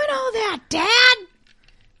not doing all that, Dad.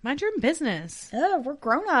 Mind your own business. Oh, we're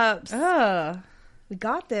grown-ups. Ugh. We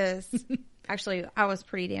got this. Actually, I was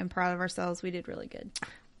pretty damn proud of ourselves. We did really good.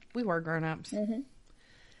 We were grown-ups. Mm-hmm.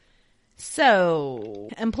 So,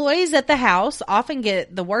 employees at the house often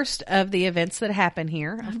get the worst of the events that happen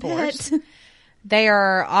here, of course. They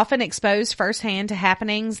are often exposed firsthand to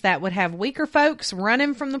happenings that would have weaker folks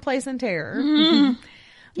running from the place in terror. You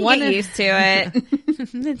get used to it.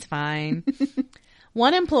 It's fine.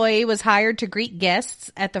 One employee was hired to greet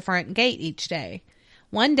guests at the front gate each day.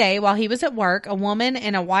 One day, while he was at work, a woman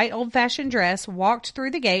in a white old-fashioned dress walked through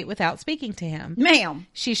the gate without speaking to him. Ma'am.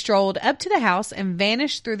 She strolled up to the house and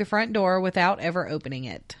vanished through the front door without ever opening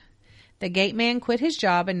it. The gate man quit his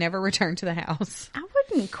job and never returned to the house. I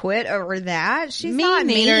wouldn't quit over that. She's Me not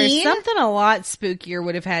neither. mean. Something a lot spookier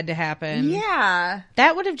would have had to happen. Yeah.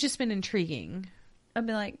 That would have just been intriguing. I'd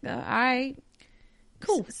be like, all right.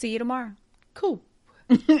 Cool. See you tomorrow. Cool.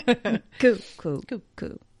 Cool.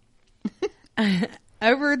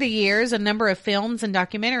 Over the years, a number of films and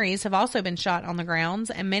documentaries have also been shot on the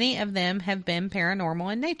grounds, and many of them have been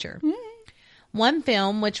paranormal in nature. One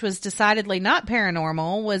film, which was decidedly not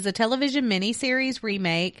paranormal, was a television miniseries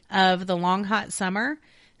remake of The Long Hot Summer,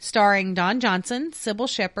 starring Don Johnson, Sybil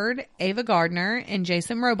Shepherd, Ava Gardner, and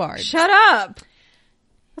Jason Robards. Shut up.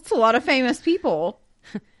 That's a lot of famous people.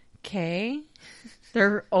 Okay.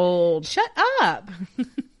 They're old. Shut up.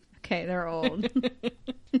 Okay, they're old.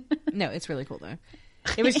 No, it's really cool, though.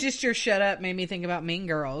 It was just your shut up made me think about Mean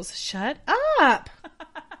Girls. Shut up.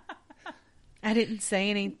 I didn't say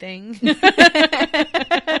anything.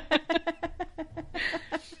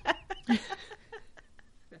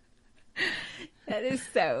 That is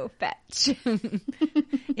so fetch.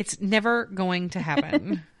 It's never going to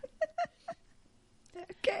happen.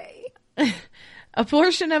 Okay. A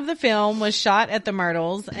portion of the film was shot at the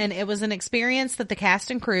Myrtles, and it was an experience that the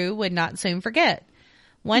cast and crew would not soon forget.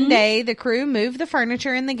 One day, the crew moved the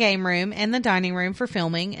furniture in the game room and the dining room for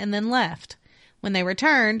filming and then left. When they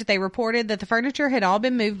returned, they reported that the furniture had all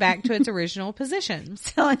been moved back to its original positions.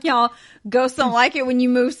 Telling y'all, ghosts don't like it when you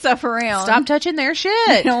move stuff around. Stop touching their They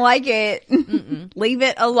shit. don't like it. Leave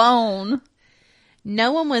it alone.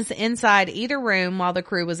 No one was inside either room while the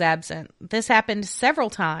crew was absent. This happened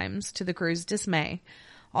several times to the crew's dismay,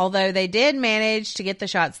 although they did manage to get the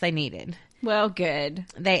shots they needed. Well, good.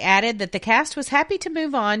 They added that the cast was happy to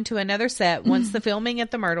move on to another set once the filming at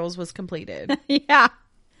the Myrtles was completed. Yeah.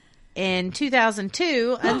 In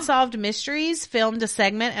 2002, Unsolved Mysteries filmed a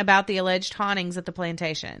segment about the alleged hauntings at the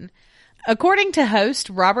plantation. According to host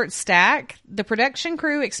Robert Stack, the production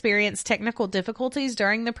crew experienced technical difficulties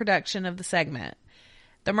during the production of the segment.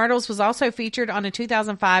 The Myrtles was also featured on a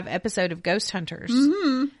 2005 episode of Ghost Hunters.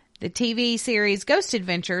 Mm-hmm. The TV series Ghost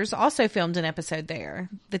Adventures also filmed an episode there.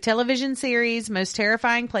 The television series Most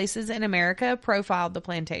Terrifying Places in America profiled the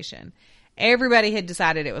plantation. Everybody had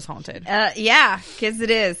decided it was haunted. Yeah, because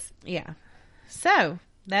it is. Yeah. So,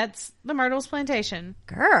 that's the Myrtles Plantation.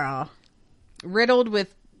 Girl. Riddled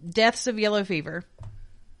with deaths of yellow fever.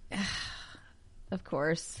 Of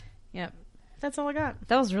course. Yep. That's all I got.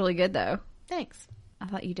 That was really good, though. Thanks. I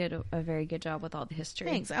thought you did a very good job with all the history.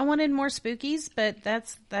 Thanks. I wanted more spookies, but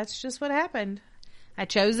that's just what happened. I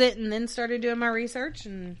chose it and then started doing my research,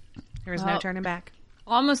 and there was no turning back.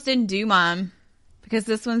 Almost didn't do mine because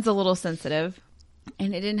this one's a little sensitive,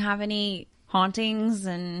 and it didn't have any hauntings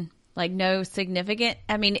and like no significant.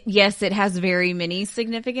 I mean, yes, it has very many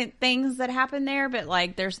significant things that happen there, but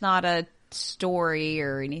like there's not a story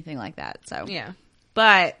or anything like that. So Yeah.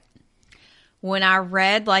 but when I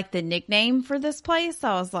read like the nickname for this place,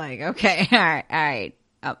 I was like, okay, all right,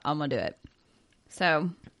 I'm gonna do it.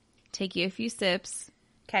 So take you a few sips,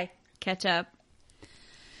 Okay. catch up.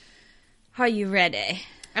 Are you ready?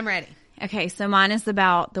 I'm ready. Okay, so mine is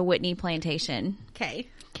about the Whitney Plantation. Okay.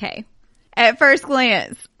 Okay. At first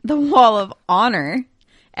glance, the Wall of Honor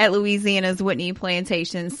at Louisiana's Whitney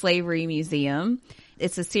Plantation Slavery Museum.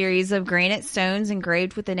 It's a series of granite stones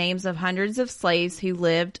engraved with the names of hundreds of slaves who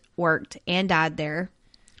lived, worked, and died there.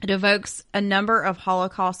 It evokes a number of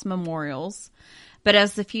Holocaust memorials. But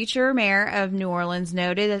as the future mayor of New Orleans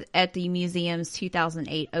noted at the museum's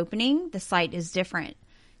 2008 opening, the site is different.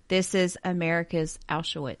 This is America's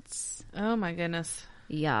Auschwitz. Oh my goodness.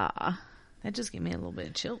 Yeah. That just gave me a little bit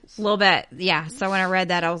of chills. A little bit. Yeah. So when I read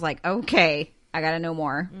that, I was like, okay, I got to know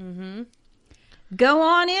more. Mm-hmm. Go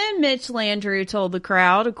on in, Mitch Landrieu told the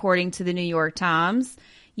crowd, according to the New York Times.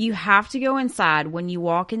 You have to go inside. When you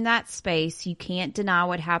walk in that space, you can't deny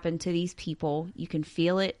what happened to these people. You can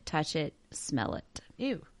feel it, touch it, smell it.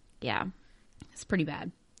 Ew. Yeah. It's pretty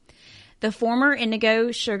bad. The former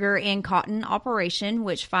indigo, sugar, and cotton operation,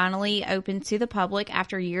 which finally opened to the public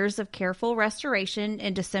after years of careful restoration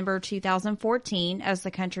in December 2014 as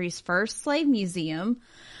the country's first slave museum.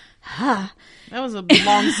 That was a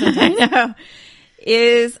long sentence. I know.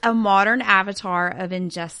 Is a modern avatar of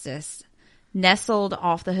injustice. Nestled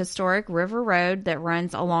off the historic River Road that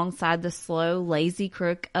runs alongside the slow, lazy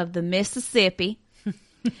crook of the Mississippi.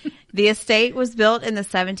 The estate was built in the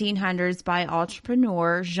 1700s by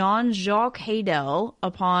entrepreneur Jean-Jacques Hadel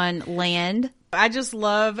upon land. I just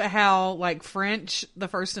love how, like, French the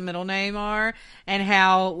first and middle name are, and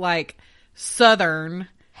how, like, Southern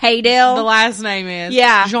Hadel. the last name is.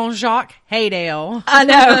 Yeah. Jean-Jacques Hadel. I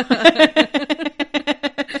know.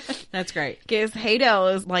 That's great. Because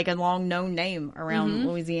Hadel is like a long known name around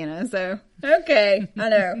Louisiana. So, okay. I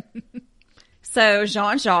know. So,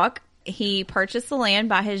 Jean-Jacques, he purchased the land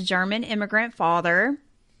by his German immigrant father,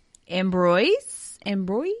 Ambroise?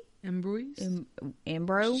 Ambroise?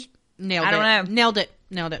 Ambro? Nailed it. I don't know.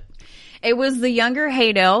 Nailed it. It was the younger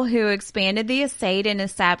Hadel who expanded the estate and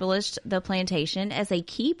established the plantation as a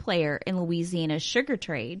key player in Louisiana's sugar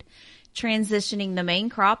trade, transitioning the main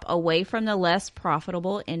crop away from the less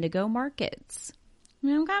profitable indigo markets. I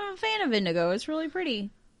mean, I'm kind of a fan of indigo. It's really pretty.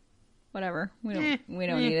 Whatever. We don't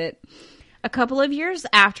need it. A couple of years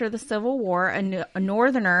after the Civil War, a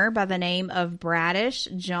northerner by the name of Bradish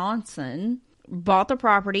Johnson bought the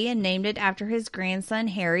property and named it after his grandson,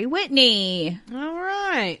 Harry Whitney. All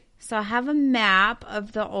right. So I have a map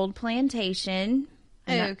of the old plantation.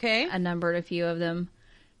 Okay. I numbered a few of them.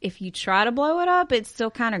 If you try to blow it up, it's still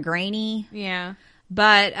kind of grainy. Yeah.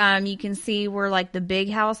 But you can see where, like, the big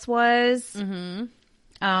house was. Mm-hmm.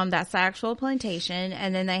 That's the actual plantation.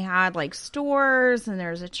 And then they had, like, stores, and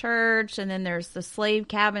there's a church, and then there's the slave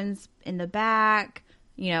cabins in the back.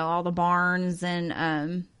 You know, all the barns and,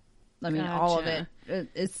 all of it.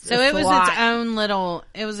 It's it was lot. its own little.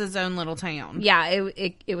 It was its own little town. Yeah,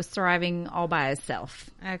 it was thriving all by itself.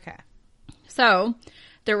 Okay. So,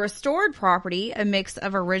 the restored property, a mix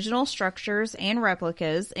of original structures and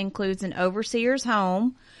replicas, includes an overseer's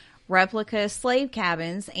home, replica slave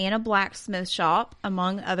cabins, and a blacksmith shop,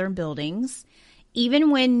 among other buildings.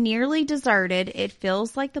 Even when nearly deserted, it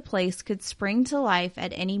feels like the place could spring to life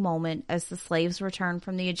at any moment as the slaves return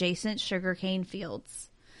from the adjacent sugarcane fields.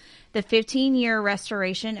 The 15-year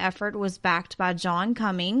restoration effort was backed by John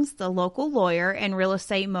Cummings, the local lawyer and real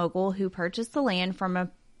estate mogul who purchased the land from a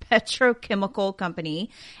petrochemical company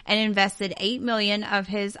and invested $8 million of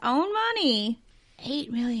his own money.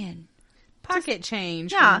 $8 million. Pocket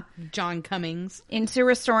change. Yeah. From John Cummings. Into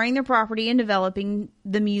restoring the property and developing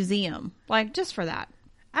the museum. Like, just for that.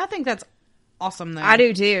 I think that's awesome, though. I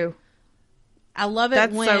do, too. I love it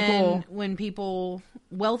That's when, so cool. when people,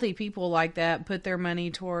 wealthy people like that, put their money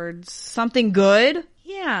towards... Something good?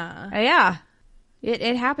 Yeah. Yeah.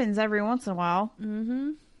 It happens every once in a while.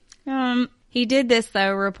 Mm-hmm. He did this,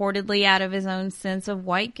 though, reportedly out of his own sense of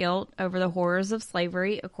white guilt over the horrors of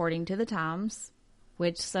slavery, according to the Times,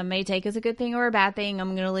 which some may take as a good thing or a bad thing.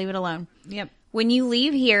 I'm going to leave it alone. Yep. When you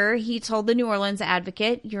leave here, he told the New Orleans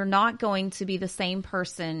Advocate, you're not going to be the same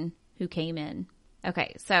person who came in.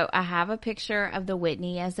 Okay, so I have a picture of the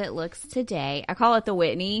Whitney as it looks today. I call it the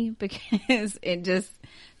Whitney because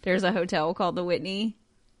there's a hotel called the Whitney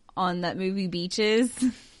on that movie Beaches.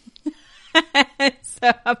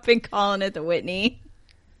 So I've been calling it the Whitney.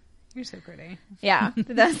 You're so pretty. Yeah,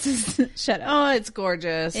 that's just, shut up. Oh, it's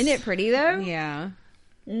gorgeous. Isn't it pretty though? Yeah.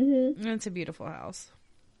 Mm-hmm. It's a beautiful house.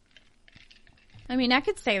 I mean, I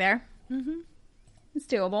could stay there. Mm-hmm. It's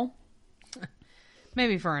doable.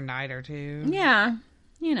 Maybe for a night or two. Yeah,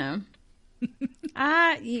 you know.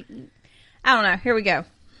 I don't know. Here we go.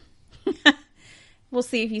 We'll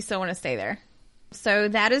see if you still want to stay there. So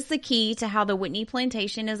that is the key to how the Whitney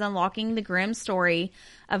Plantation is unlocking the grim story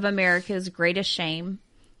of America's greatest shame,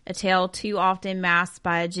 a tale too often masked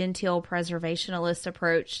by a genteel preservationist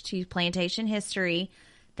approach to plantation history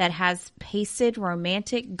that has pasted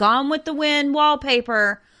romantic Gone with the Wind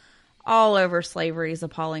wallpaper all over slavery's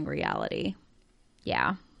appalling reality.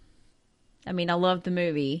 Yeah. I mean, I love the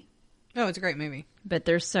movie. Oh, it's a great movie. But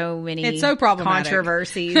there's so many it's so problematic.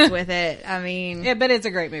 Controversies with it. I mean... Yeah, but it's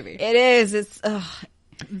a great movie. It is. It's...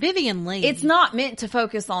 Vivien Leigh. It's not meant to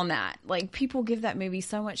focus on that. Like, people give that movie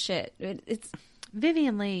so much shit. It's...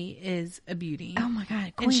 Vivien Leigh is a beauty. Oh my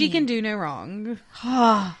God. Queen. And she can do no wrong.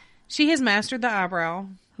 She has mastered the eyebrow.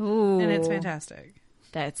 Ooh. And it's fantastic.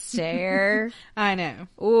 That stare. I know.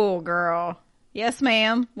 Ooh, girl. Yes,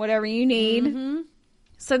 ma'am. Whatever you need. Mm-hmm.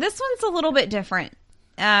 So this one's a little bit different.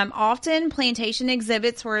 Often, plantation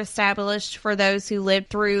exhibits were established for those who lived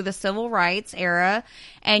through the civil rights era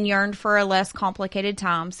and yearned for a less complicated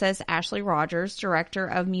time, says Ashley Rogers, director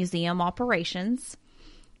of museum operations.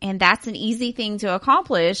 And that's an easy thing to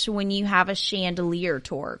accomplish when you have a chandelier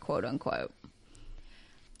tour, quote unquote.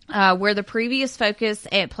 Where the previous focus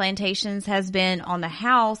at plantations has been on the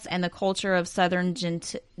house and the culture of Southern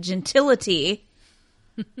gentility,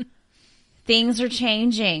 things are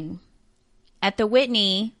changing. At the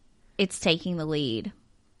Whitney, it's taking the lead.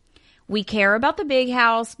 We care about the big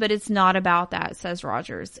house, but it's not about that, says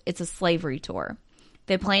Rogers. It's a slavery tour.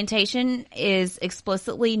 The plantation is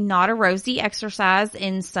explicitly not a rosy exercise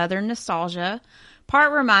in Southern nostalgia,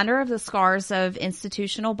 part reminder of the scars of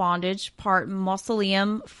institutional bondage, part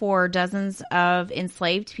mausoleum for dozens of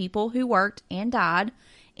enslaved people who worked and died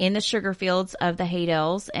in the sugar fields of the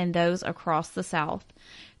Haydels and those across the South.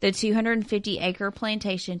 The 250-acre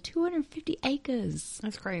plantation, 250 acres.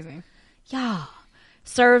 That's crazy. Yeah.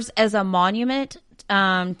 Serves as a monument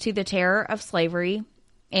to the terror of slavery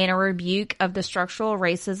and a rebuke of the structural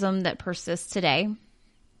racism that persists today.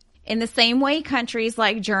 In the same way, countries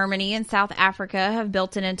like Germany and South Africa have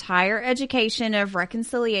built an entire education of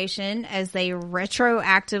reconciliation as they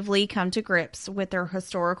retroactively come to grips with their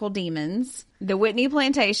historical demons. The Whitney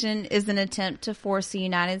Plantation is an attempt to force the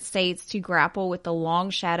United States to grapple with the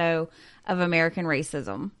long shadow of American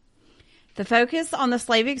racism. The focus on the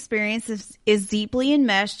slave experience is deeply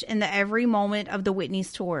enmeshed in the every moment of the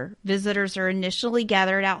Whitney's tour. Visitors are initially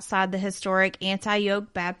gathered outside the historic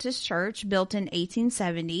Anti-Yoke Baptist Church built in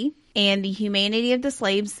 1870, and the humanity of the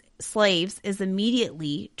slaves is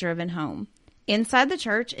immediately driven home. Inside the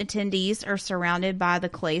church, attendees are surrounded by the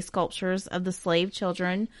clay sculptures of the slave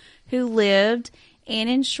children who lived and,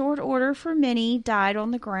 in short order for many, died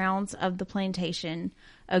on the grounds of the plantation,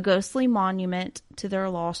 a ghostly monument to their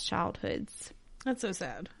lost childhoods. That's so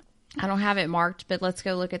sad. I don't have it marked, but let's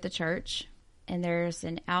go look at the church. And there's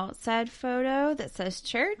an outside photo that says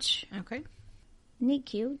church. Okay. Isn't it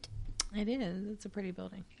cute? It is. It's a pretty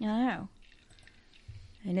building. I know.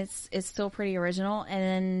 And it's still pretty original.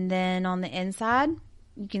 And then on the inside,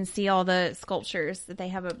 you can see all the sculptures that they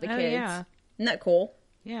have of the kids. Yeah. Isn't that cool?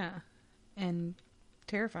 Yeah. And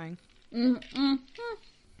terrifying. Mm-hmm.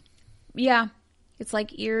 Yeah. It's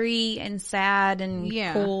like eerie and sad and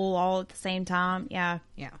cool all at the same time. Yeah.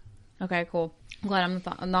 Yeah. Okay, cool. I'm glad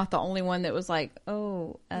I'm not the only one that was like,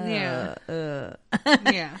 oh, yeah.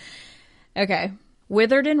 Yeah. Okay.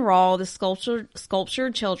 Withered and raw, the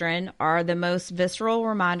sculptured children are the most visceral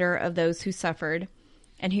reminder of those who suffered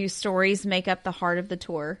and whose stories make up the heart of the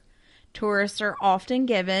tour. Tourists are often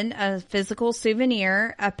given a physical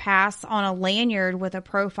souvenir, a pass on a lanyard with a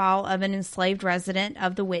profile of an enslaved resident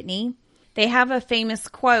of the Whitney. They have a famous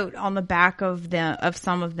quote on the back of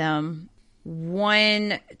some of them.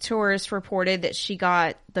 One tourist reported that she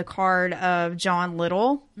got the card of John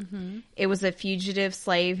Little. Mm-hmm. It was a fugitive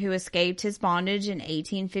slave who escaped his bondage in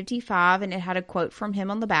 1855, and it had a quote from him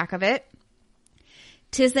on the back of it.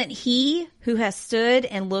 "'Tisn't he who has stood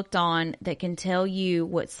and looked on that can tell you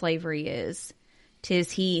what slavery is.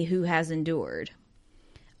 'Tis he who has endured."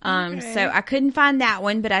 Okay. So I couldn't find that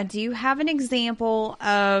one, but I do have an example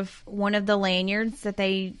of one of the lanyards that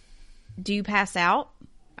they do pass out.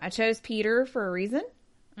 I chose Peter for a reason.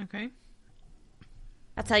 Okay.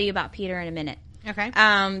 I'll tell you about Peter in a minute. Okay.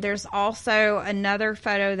 There's also another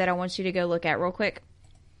photo that I want you to go look at real quick.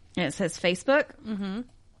 And it says Facebook.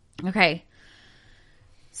 Mm-hmm. Okay.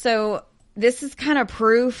 So this is kind of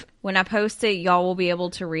proof. When I post it, y'all will be able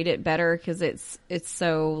to read it better because it's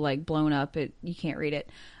so like blown up. You can't read it.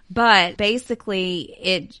 But basically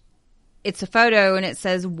it's a photo and it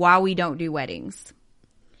says why we don't do weddings.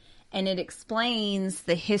 And it explains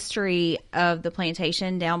the history of the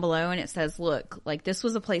plantation down below. And it says, look, like this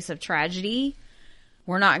was a place of tragedy.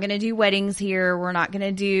 We're not going to do weddings here. We're not going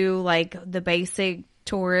to do like the basic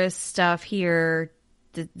tourist stuff here.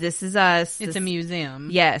 This is us. It's a museum.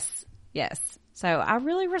 Yes. Yes. So I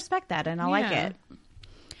really respect that and I like it.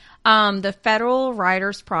 The Federal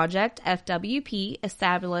Writers Project, FWP,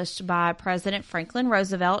 established by President Franklin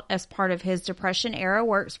Roosevelt as part of his Depression-era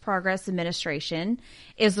Works Progress Administration,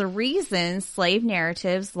 is the reason slave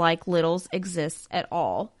narratives like Little's exist at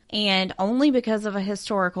all, and only because of a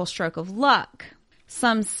historical stroke of luck.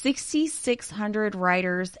 Some 6,600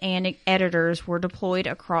 writers and editors were deployed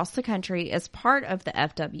across the country as part of the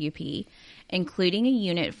FWP, including a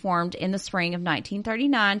unit formed in the spring of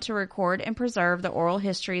 1939 to record and preserve the oral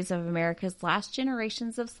histories of America's last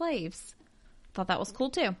generations of slaves. Thought that was cool,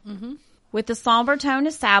 too. Mm-hmm. With the somber tone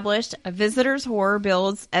established, a visitor's horror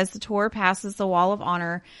builds as the tour passes the Wall of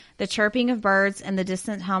Honor, the chirping of birds and the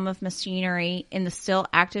distant hum of machinery in the still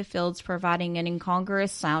active fields providing an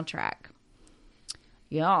incongruous soundtrack.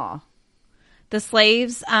 Yeah. The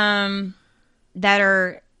slaves that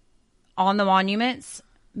are on the monuments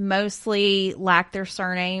mostly lack their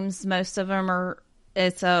surnames. Most of them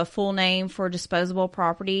it's a full name for disposable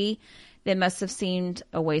property that must have seemed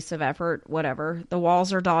a waste of effort, whatever. The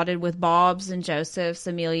walls are dotted with Bobs and Josephs,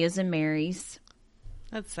 Amelias and Marys.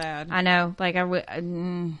 That's sad. I know. Like,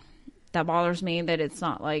 that bothers me that it's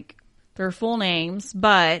not like their full names,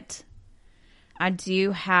 but I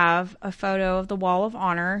do have a photo of the Wall of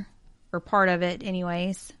Honor, or part of it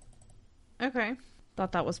anyways. Okay.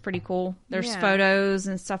 Thought that was pretty cool. There's Yeah. photos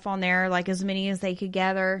and stuff on there, like as many as they could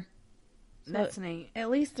gather. That's neat.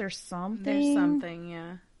 At least there's something. There's something,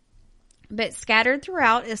 yeah. But scattered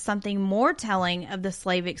throughout is something more telling of the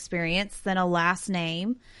slave experience than a last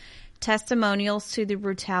name. Testimonials to the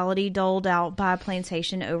brutality doled out by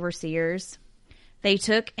plantation overseers. They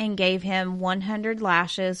took and gave him 100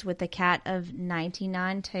 lashes with a cat of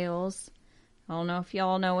 99 tails. I don't know if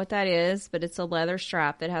y'all know what that is, but it's a leather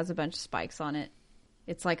strap that has a bunch of spikes on it.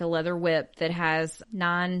 It's like a leather whip that has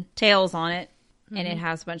 9 tails on it, and it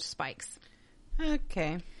has a bunch of spikes.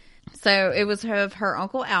 Okay. So it was of her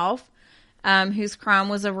Uncle Alf, whose crime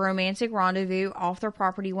was a romantic rendezvous off their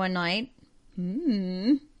property one night.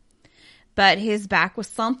 But his back was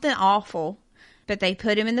something awful. But they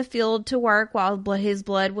put him in the field to work while his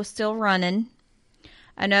blood was still running.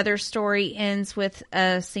 Another story ends with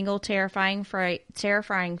a single terrifying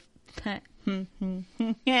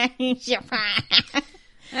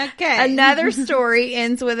Okay. Another story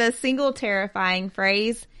ends with a single terrifying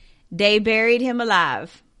phrase. They buried him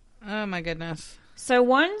alive. Oh my goodness. So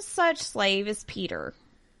one such slave is Peter.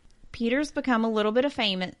 Peter's become a little bit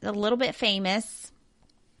famous.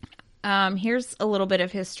 Here's a little bit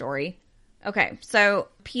of his story. Okay, so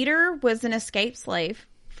Peter was an escaped slave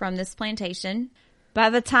from this plantation. By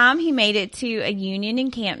the time he made it to a Union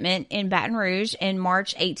encampment in Baton Rouge in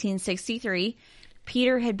March 1863,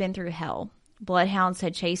 Peter had been through hell. Bloodhounds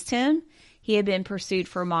had chased him. He had been pursued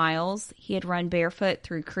for miles. He had run barefoot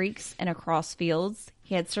through creeks and across fields.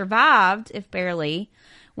 He had survived, if barely.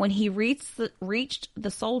 When he reached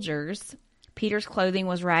the soldiers, Peter's clothing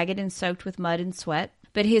was ragged and soaked with mud and sweat.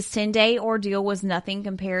 But his 10-day ordeal was nothing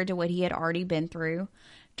compared to what he had already been through.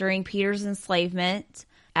 During Peter's enslavement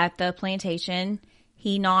at the plantation,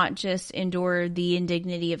 he not just endured the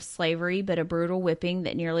indignity of slavery, but a brutal whipping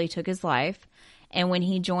that nearly took his life. And when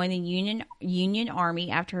he joined the Union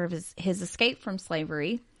Army after his escape from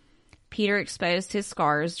slavery, Peter exposed his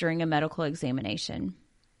scars during a medical examination.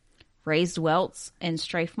 Raised welts and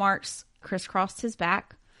strafe marks crisscrossed his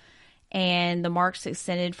back, and the marks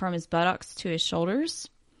extended from his buttocks to his shoulders,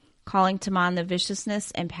 calling to mind the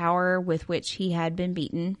viciousness and power with which he had been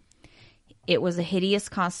beaten. It was a hideous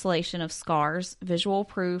constellation of scars, visual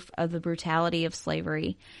proof of the brutality of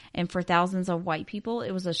slavery, and for thousands of white people,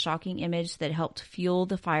 it was a shocking image that helped fuel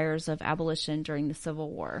the fires of abolition during the Civil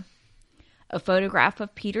War. A photograph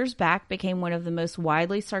of Peter's back became one of the most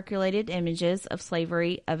widely circulated images of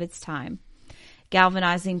slavery of its time,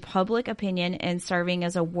 galvanizing public opinion and serving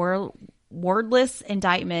as a wordless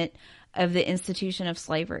indictment of the institution of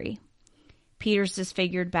slavery. Peter's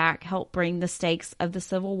disfigured back helped bring the stakes of the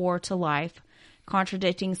Civil War to life,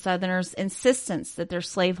 contradicting Southerners' insistence that their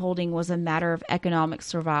slaveholding was a matter of economic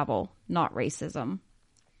survival, not racism.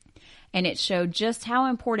 And it showed just how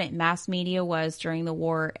important mass media was during the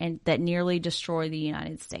war and that nearly destroyed the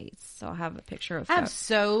United States. So I'll have a picture of I have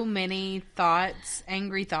so many thoughts,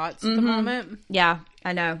 angry thoughts at the moment. Yeah,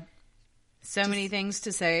 I know. So many things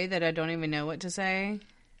to say that I don't even know what to say.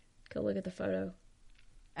 Go look at the photo.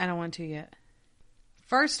 I don't want to yet.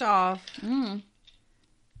 First off,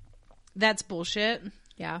 that's bullshit.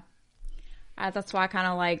 Yeah. That's why I kind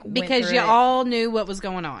of like went because through you it. all knew what was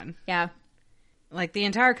going on. Yeah. Like the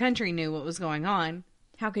entire country knew what was going on.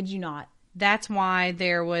 How could you not? That's why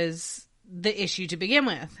there was the issue to begin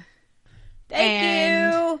with.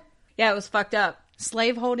 Thank you. Yeah, it was fucked up.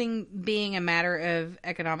 Slaveholding being a matter of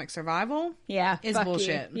economic survival, Yeah, is fuck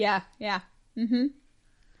bullshit. You. Yeah. Mm-hmm.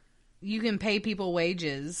 You can pay people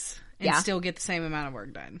wages and Yeah. still get the same amount of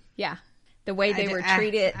work done. Yeah. The way they were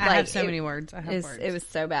treated. I have so many words. I have words. It was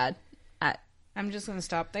so bad. I'm just going to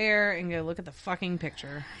stop there and go look at the fucking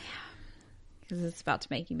picture. Because it's about to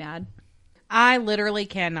make you mad. I literally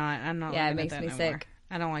cannot. I'm not. Yeah, it looking makes at that me no sick. more.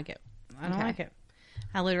 I don't like it. I don't Okay. like it.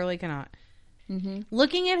 I literally cannot. Mm-hmm.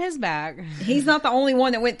 Looking at his back. He's not the only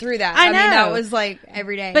one that went through that. I mean, know. that was like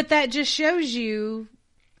every day. But that just shows you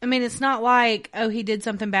I mean, it's not like, oh, he did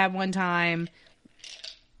something bad one time,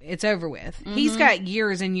 it's over with. He's got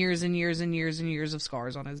years and years and years and years and years of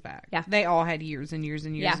scars on his back. Yeah. They all had years and years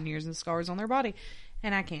and years and years of scars on their body.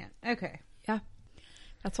 And I can't. Okay. Yeah.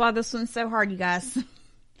 That's why this one's so hard, you guys.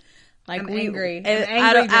 Like, I'm angry. I'm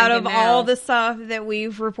Out angry of drinking now. all the stuff that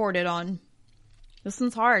we've reported on, this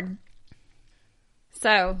one's hard.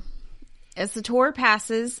 So, as the tour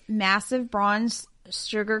passes massive bronze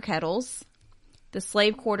sugar kettles, the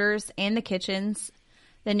slave quarters, and the kitchens,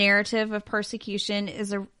 the narrative of persecution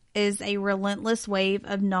is a relentless wave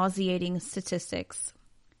of nauseating statistics.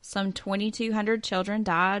 Some 2,200 children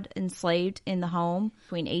died enslaved in the home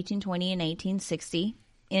between 1820 and 1860.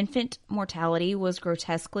 Infant mortality was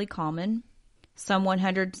grotesquely common. Some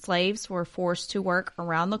 100 slaves were forced to work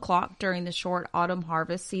around the clock during the short autumn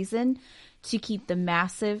harvest season to keep the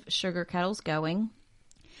massive sugar kettles going.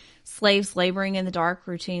 Slaves laboring in the dark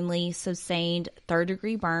routinely sustained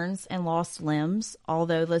third-degree burns and lost limbs,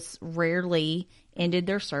 although this rarely ended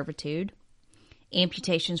their servitude.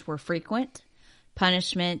 Amputations were frequent.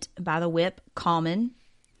 Punishment by the whip common.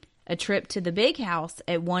 A trip to the big house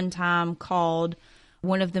at one time, called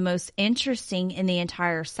one of the most interesting in the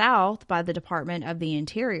entire South by the Department of the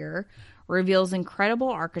Interior, reveals incredible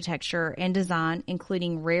architecture and design,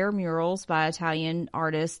 including rare murals by Italian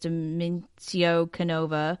artist Domenico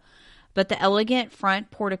Canova. But the elegant front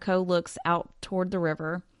portico looks out toward the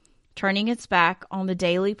river, turning its back on the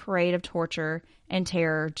daily parade of torture and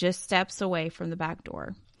terror just steps away from the back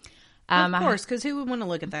door. Of course, because who would want to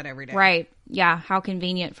look at that every day? Right. Yeah, how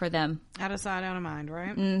convenient for them. Out of sight, out of mind,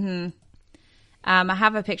 right? Mm-hmm. I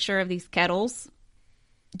have a picture of these kettles.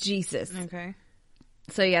 Jesus. Okay.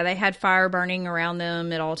 So, yeah, they had fire burning around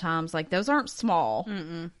them at all times. Like, those aren't small.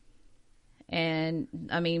 Mm-mm. And,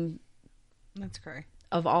 I mean, That's cray.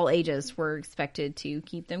 of all ages were expected to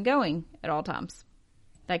keep them going at all times.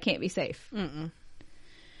 That can't be safe. Mm-mm.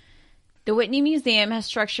 The Whitney Museum has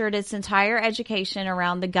structured its entire education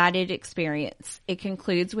around the guided experience. It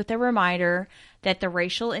concludes with a reminder that the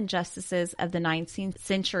racial injustices of the 19th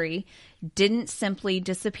century didn't simply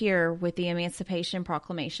disappear with the Emancipation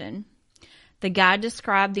Proclamation. The guide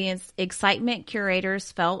described the excitement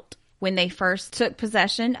curators felt when they first took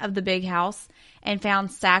possession of the big house and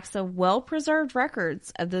found stacks of well-preserved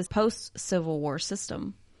records of the post-Civil War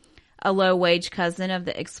system, a low-wage cousin of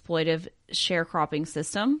the exploitive sharecropping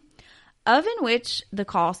system, of in which the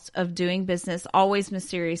cost of doing business always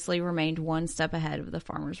mysteriously remained one step ahead of the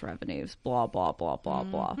farmers' revenues. Blah, blah, blah, blah,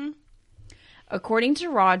 blah. According to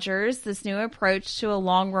Rogers, this new approach to a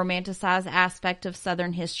long romanticized aspect of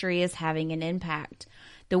Southern history is having an impact.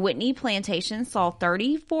 The Whitney plantation saw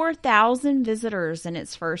 34,000 visitors in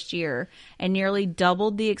its first year and nearly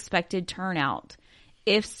doubled the expected turnout,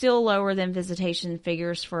 if still lower than visitation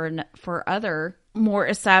figures for other more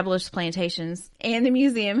established plantations. And the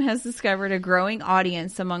museum has discovered a growing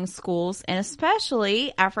audience among schools and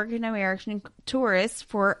especially African American tourists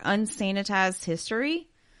for unsanitized history,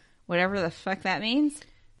 whatever the fuck that means.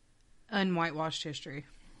 Unwhitewashed history.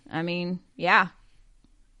 I mean, yeah,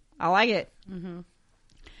 I like it. Mm-hmm.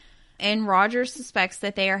 And Rogers suspects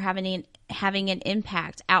that they are having an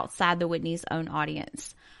impact outside the Whitney's own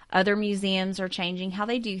audience. Other museums are changing how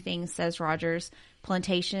they do things, says Rogers.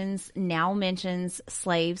 Plantations now mentions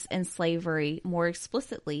slaves and slavery more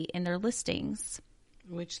explicitly in their listings.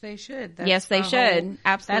 Which they should. Yes, they should.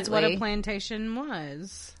 Absolutely. That's what a plantation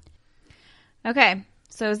was. Okay.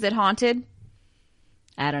 So is it haunted?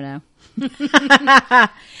 I don't know.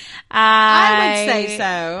 I would say so.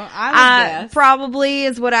 I would guess. Probably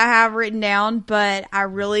is what I have written down, but I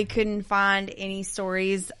really couldn't find any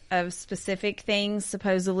stories of specific things.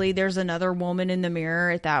 Supposedly there's another woman in the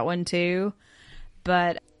mirror at that one too,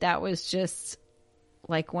 but that was just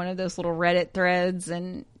like one of those little Reddit threads,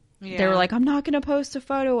 and they were like, I'm not going to post a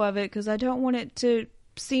photo of it because I don't want it to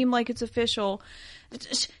seem like it's official.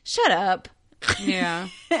 Shut up. Yeah.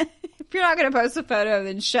 If you're not going to post a photo,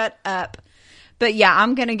 then shut up. But yeah,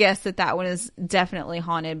 I'm going to guess that one is definitely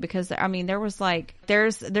haunted because, I mean, there was like,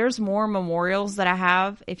 there's more memorials that I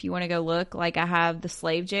have if you want to go look. Like I have the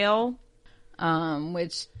slave jail,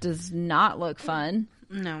 which does not look fun.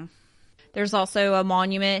 No. There's also a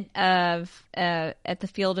monument of, at the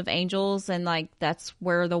Field of Angels, and like that's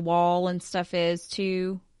where the wall and stuff is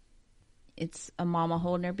too. It's a mama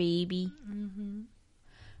holding her baby. Mm-hmm.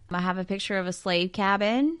 I have a picture of a slave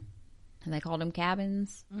cabin, and they called them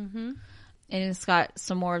cabins. Mm-hmm. And it's got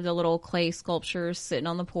some more of the little clay sculptures sitting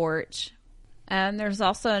on the porch. And there's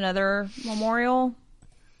also another memorial.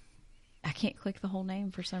 I can't click the whole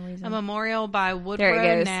name for some reason. A memorial by There it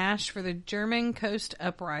Woodrow goes. Nash for the German Coast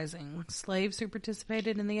Uprising. Slaves who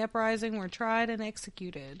participated in the uprising were tried and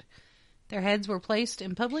executed. Their heads were placed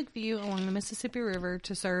in public view along the Mississippi River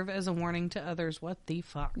to serve as a warning to others. What the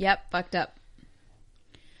fuck? Yep, fucked up.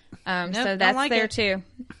 Nope, So don't that's like there it. too.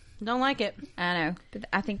 Don't like it. I know. But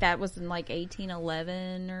I think that was in like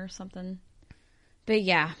 1811 or something. But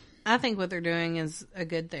yeah, I think what they're doing is a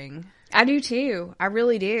good thing. I do too. I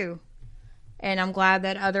really do. And I'm glad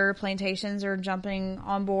that other plantations are jumping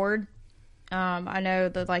on board. I know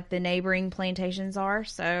that like the neighboring plantations are,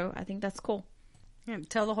 so I think that's cool. Yeah,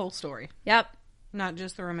 tell the whole story, Yep. not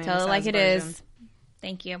just the romanticized Tell it like it version. is.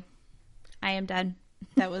 Thank you. I am done.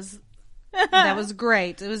 That was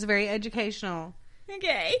great. It was very educational,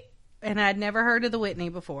 Okay. and I'd never heard of the Whitney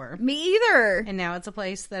before. Me either. And now it's a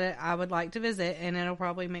place that I would like to visit, and it'll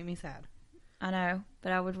probably make me sad. I know,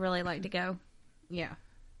 but I would really like to go. Yeah.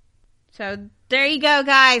 So there you go,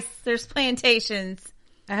 guys. There's plantations.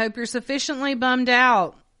 I hope you're sufficiently bummed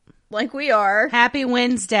out. Like we are. Happy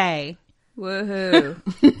Wednesday. Woohoo.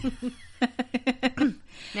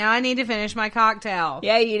 Now I need to finish my cocktail.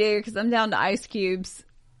 Yeah, you do, because I'm down to ice cubes.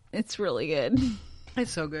 It's really good.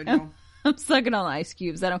 It's so good, y'all. I'm sucking on the ice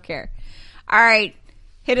cubes. I don't care. All right.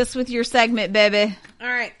 Hit us with your segment, baby. All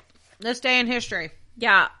right. This day in history.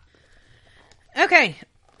 Yeah. Okay.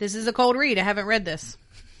 This is a cold read. I haven't read this.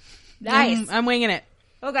 Nice. I'm winging it.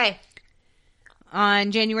 Okay.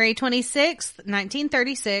 On January 26th,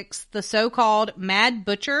 1936, the so-called Mad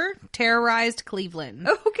Butcher terrorized Cleveland.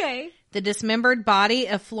 Okay. The dismembered body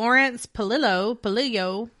of Florence Polillo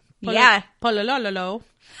Yeah. Polillo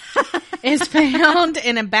is found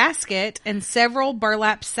in a basket and several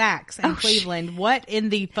burlap sacks in Cleveland. What in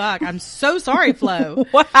the fuck? I'm so sorry, Flo.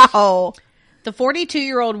 Wow. The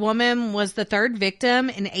 42-year-old woman was the third victim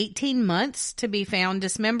in 18 months to be found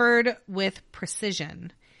dismembered with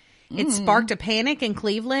precision. It sparked a panic in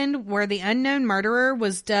Cleveland where the unknown murderer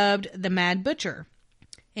was dubbed the Mad Butcher.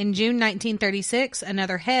 In June 1936,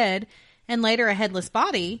 another head, and later a headless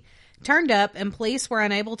body, turned up and police were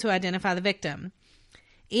unable to identify the victim.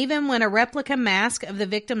 Even when a replica mask of the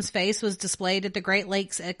victim's face was displayed at the Great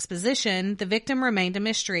Lakes Exposition, the victim remained a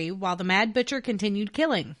mystery while the Mad Butcher continued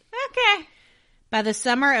killing. Okay. By the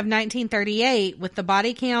summer of 1938, with the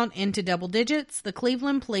body count into double digits, the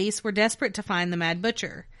Cleveland police were desperate to find the Mad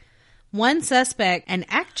Butcher. One suspect, an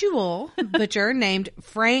actual butcher named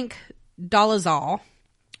Frank Dolezal,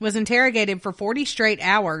 was interrogated for 40 straight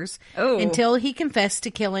hours until he confessed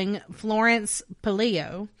to killing Florence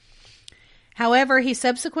Polillo. However, he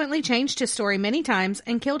subsequently changed his story many times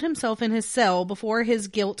and killed himself in his cell before his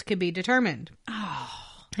guilt could be determined.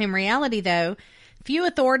 In reality, though, few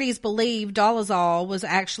authorities believe Dolezal was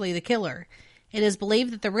actually the killer. It is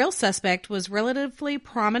believed that the real suspect was relatively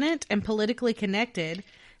prominent and politically connected,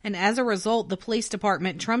 and as a result, the police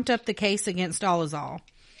department trumped up the case against Dolezal.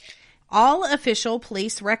 All official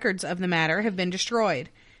police records of the matter have been destroyed.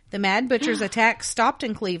 The Mad Butcher's attack stopped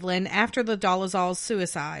in Cleveland after the Dolezal's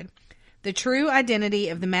suicide. The true identity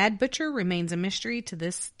of the Mad Butcher remains a mystery to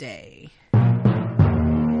this day.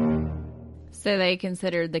 So they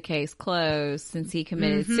considered the case closed since he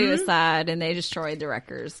committed suicide and they destroyed the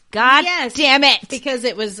records. God damn it. Because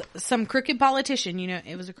it was some crooked politician. You know,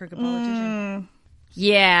 it was a crooked politician.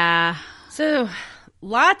 Yeah. So,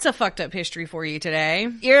 lots of fucked up history for you today.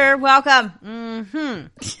 You're welcome.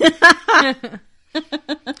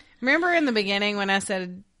 Remember in the beginning when I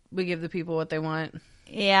said we give the people what they want?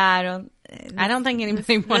 Yeah, I don't think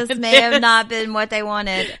anybody wanted this may have not been what they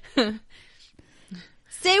wanted.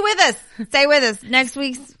 Stay with us. Stay with us. Next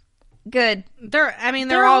week's good. They're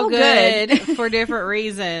They're all all good, good. for different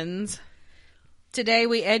reasons. Today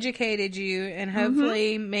we educated you and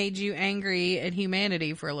hopefully made you angry at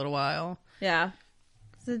humanity for a little while. Yeah.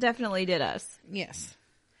 So it definitely did us. Yes.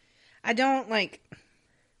 I don't like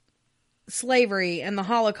slavery and the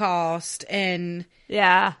Holocaust and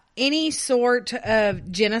Yeah. any sort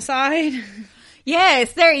of genocide.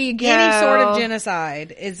 Yes, there you go. Any sort of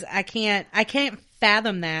genocide is I can't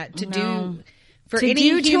fathom that to do for to any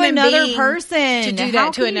do to human another being person. to do How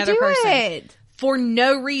that to can you another do person it? for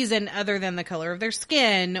no reason other than the color of their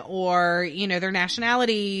skin or their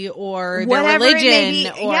nationality or Whatever their it may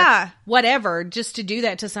religion be, or yeah. whatever, just to do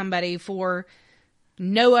that to somebody for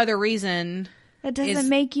no other reason. That doesn't is-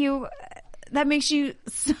 make you. That makes you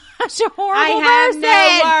such a horrible I have person.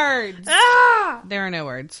 no words. Ah! There are no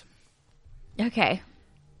words. Okay.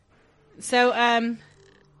 So,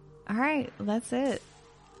 All right. Well, that's it.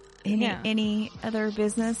 Any other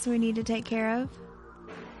business we need to take care of?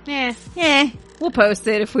 yeah. We'll post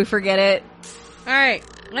it if we forget it. All right.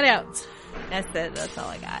 What else? That's it. That's all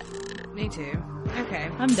I got. Me too. Okay.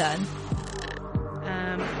 I'm done.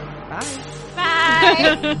 Bye.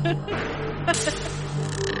 Bye.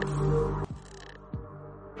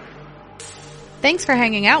 Thanks for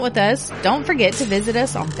hanging out with us. Don't forget to visit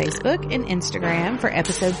us on Facebook and Instagram for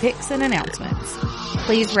episode pics and announcements.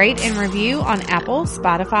 Please rate and review on Apple,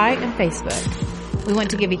 Spotify, and Facebook. We want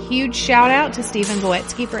to give a huge shout out to Stephen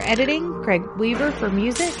Boetsky for editing, Craig Weaver for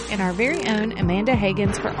music, and our very own Amanda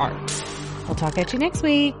Hagens for art. We'll talk at you next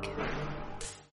week.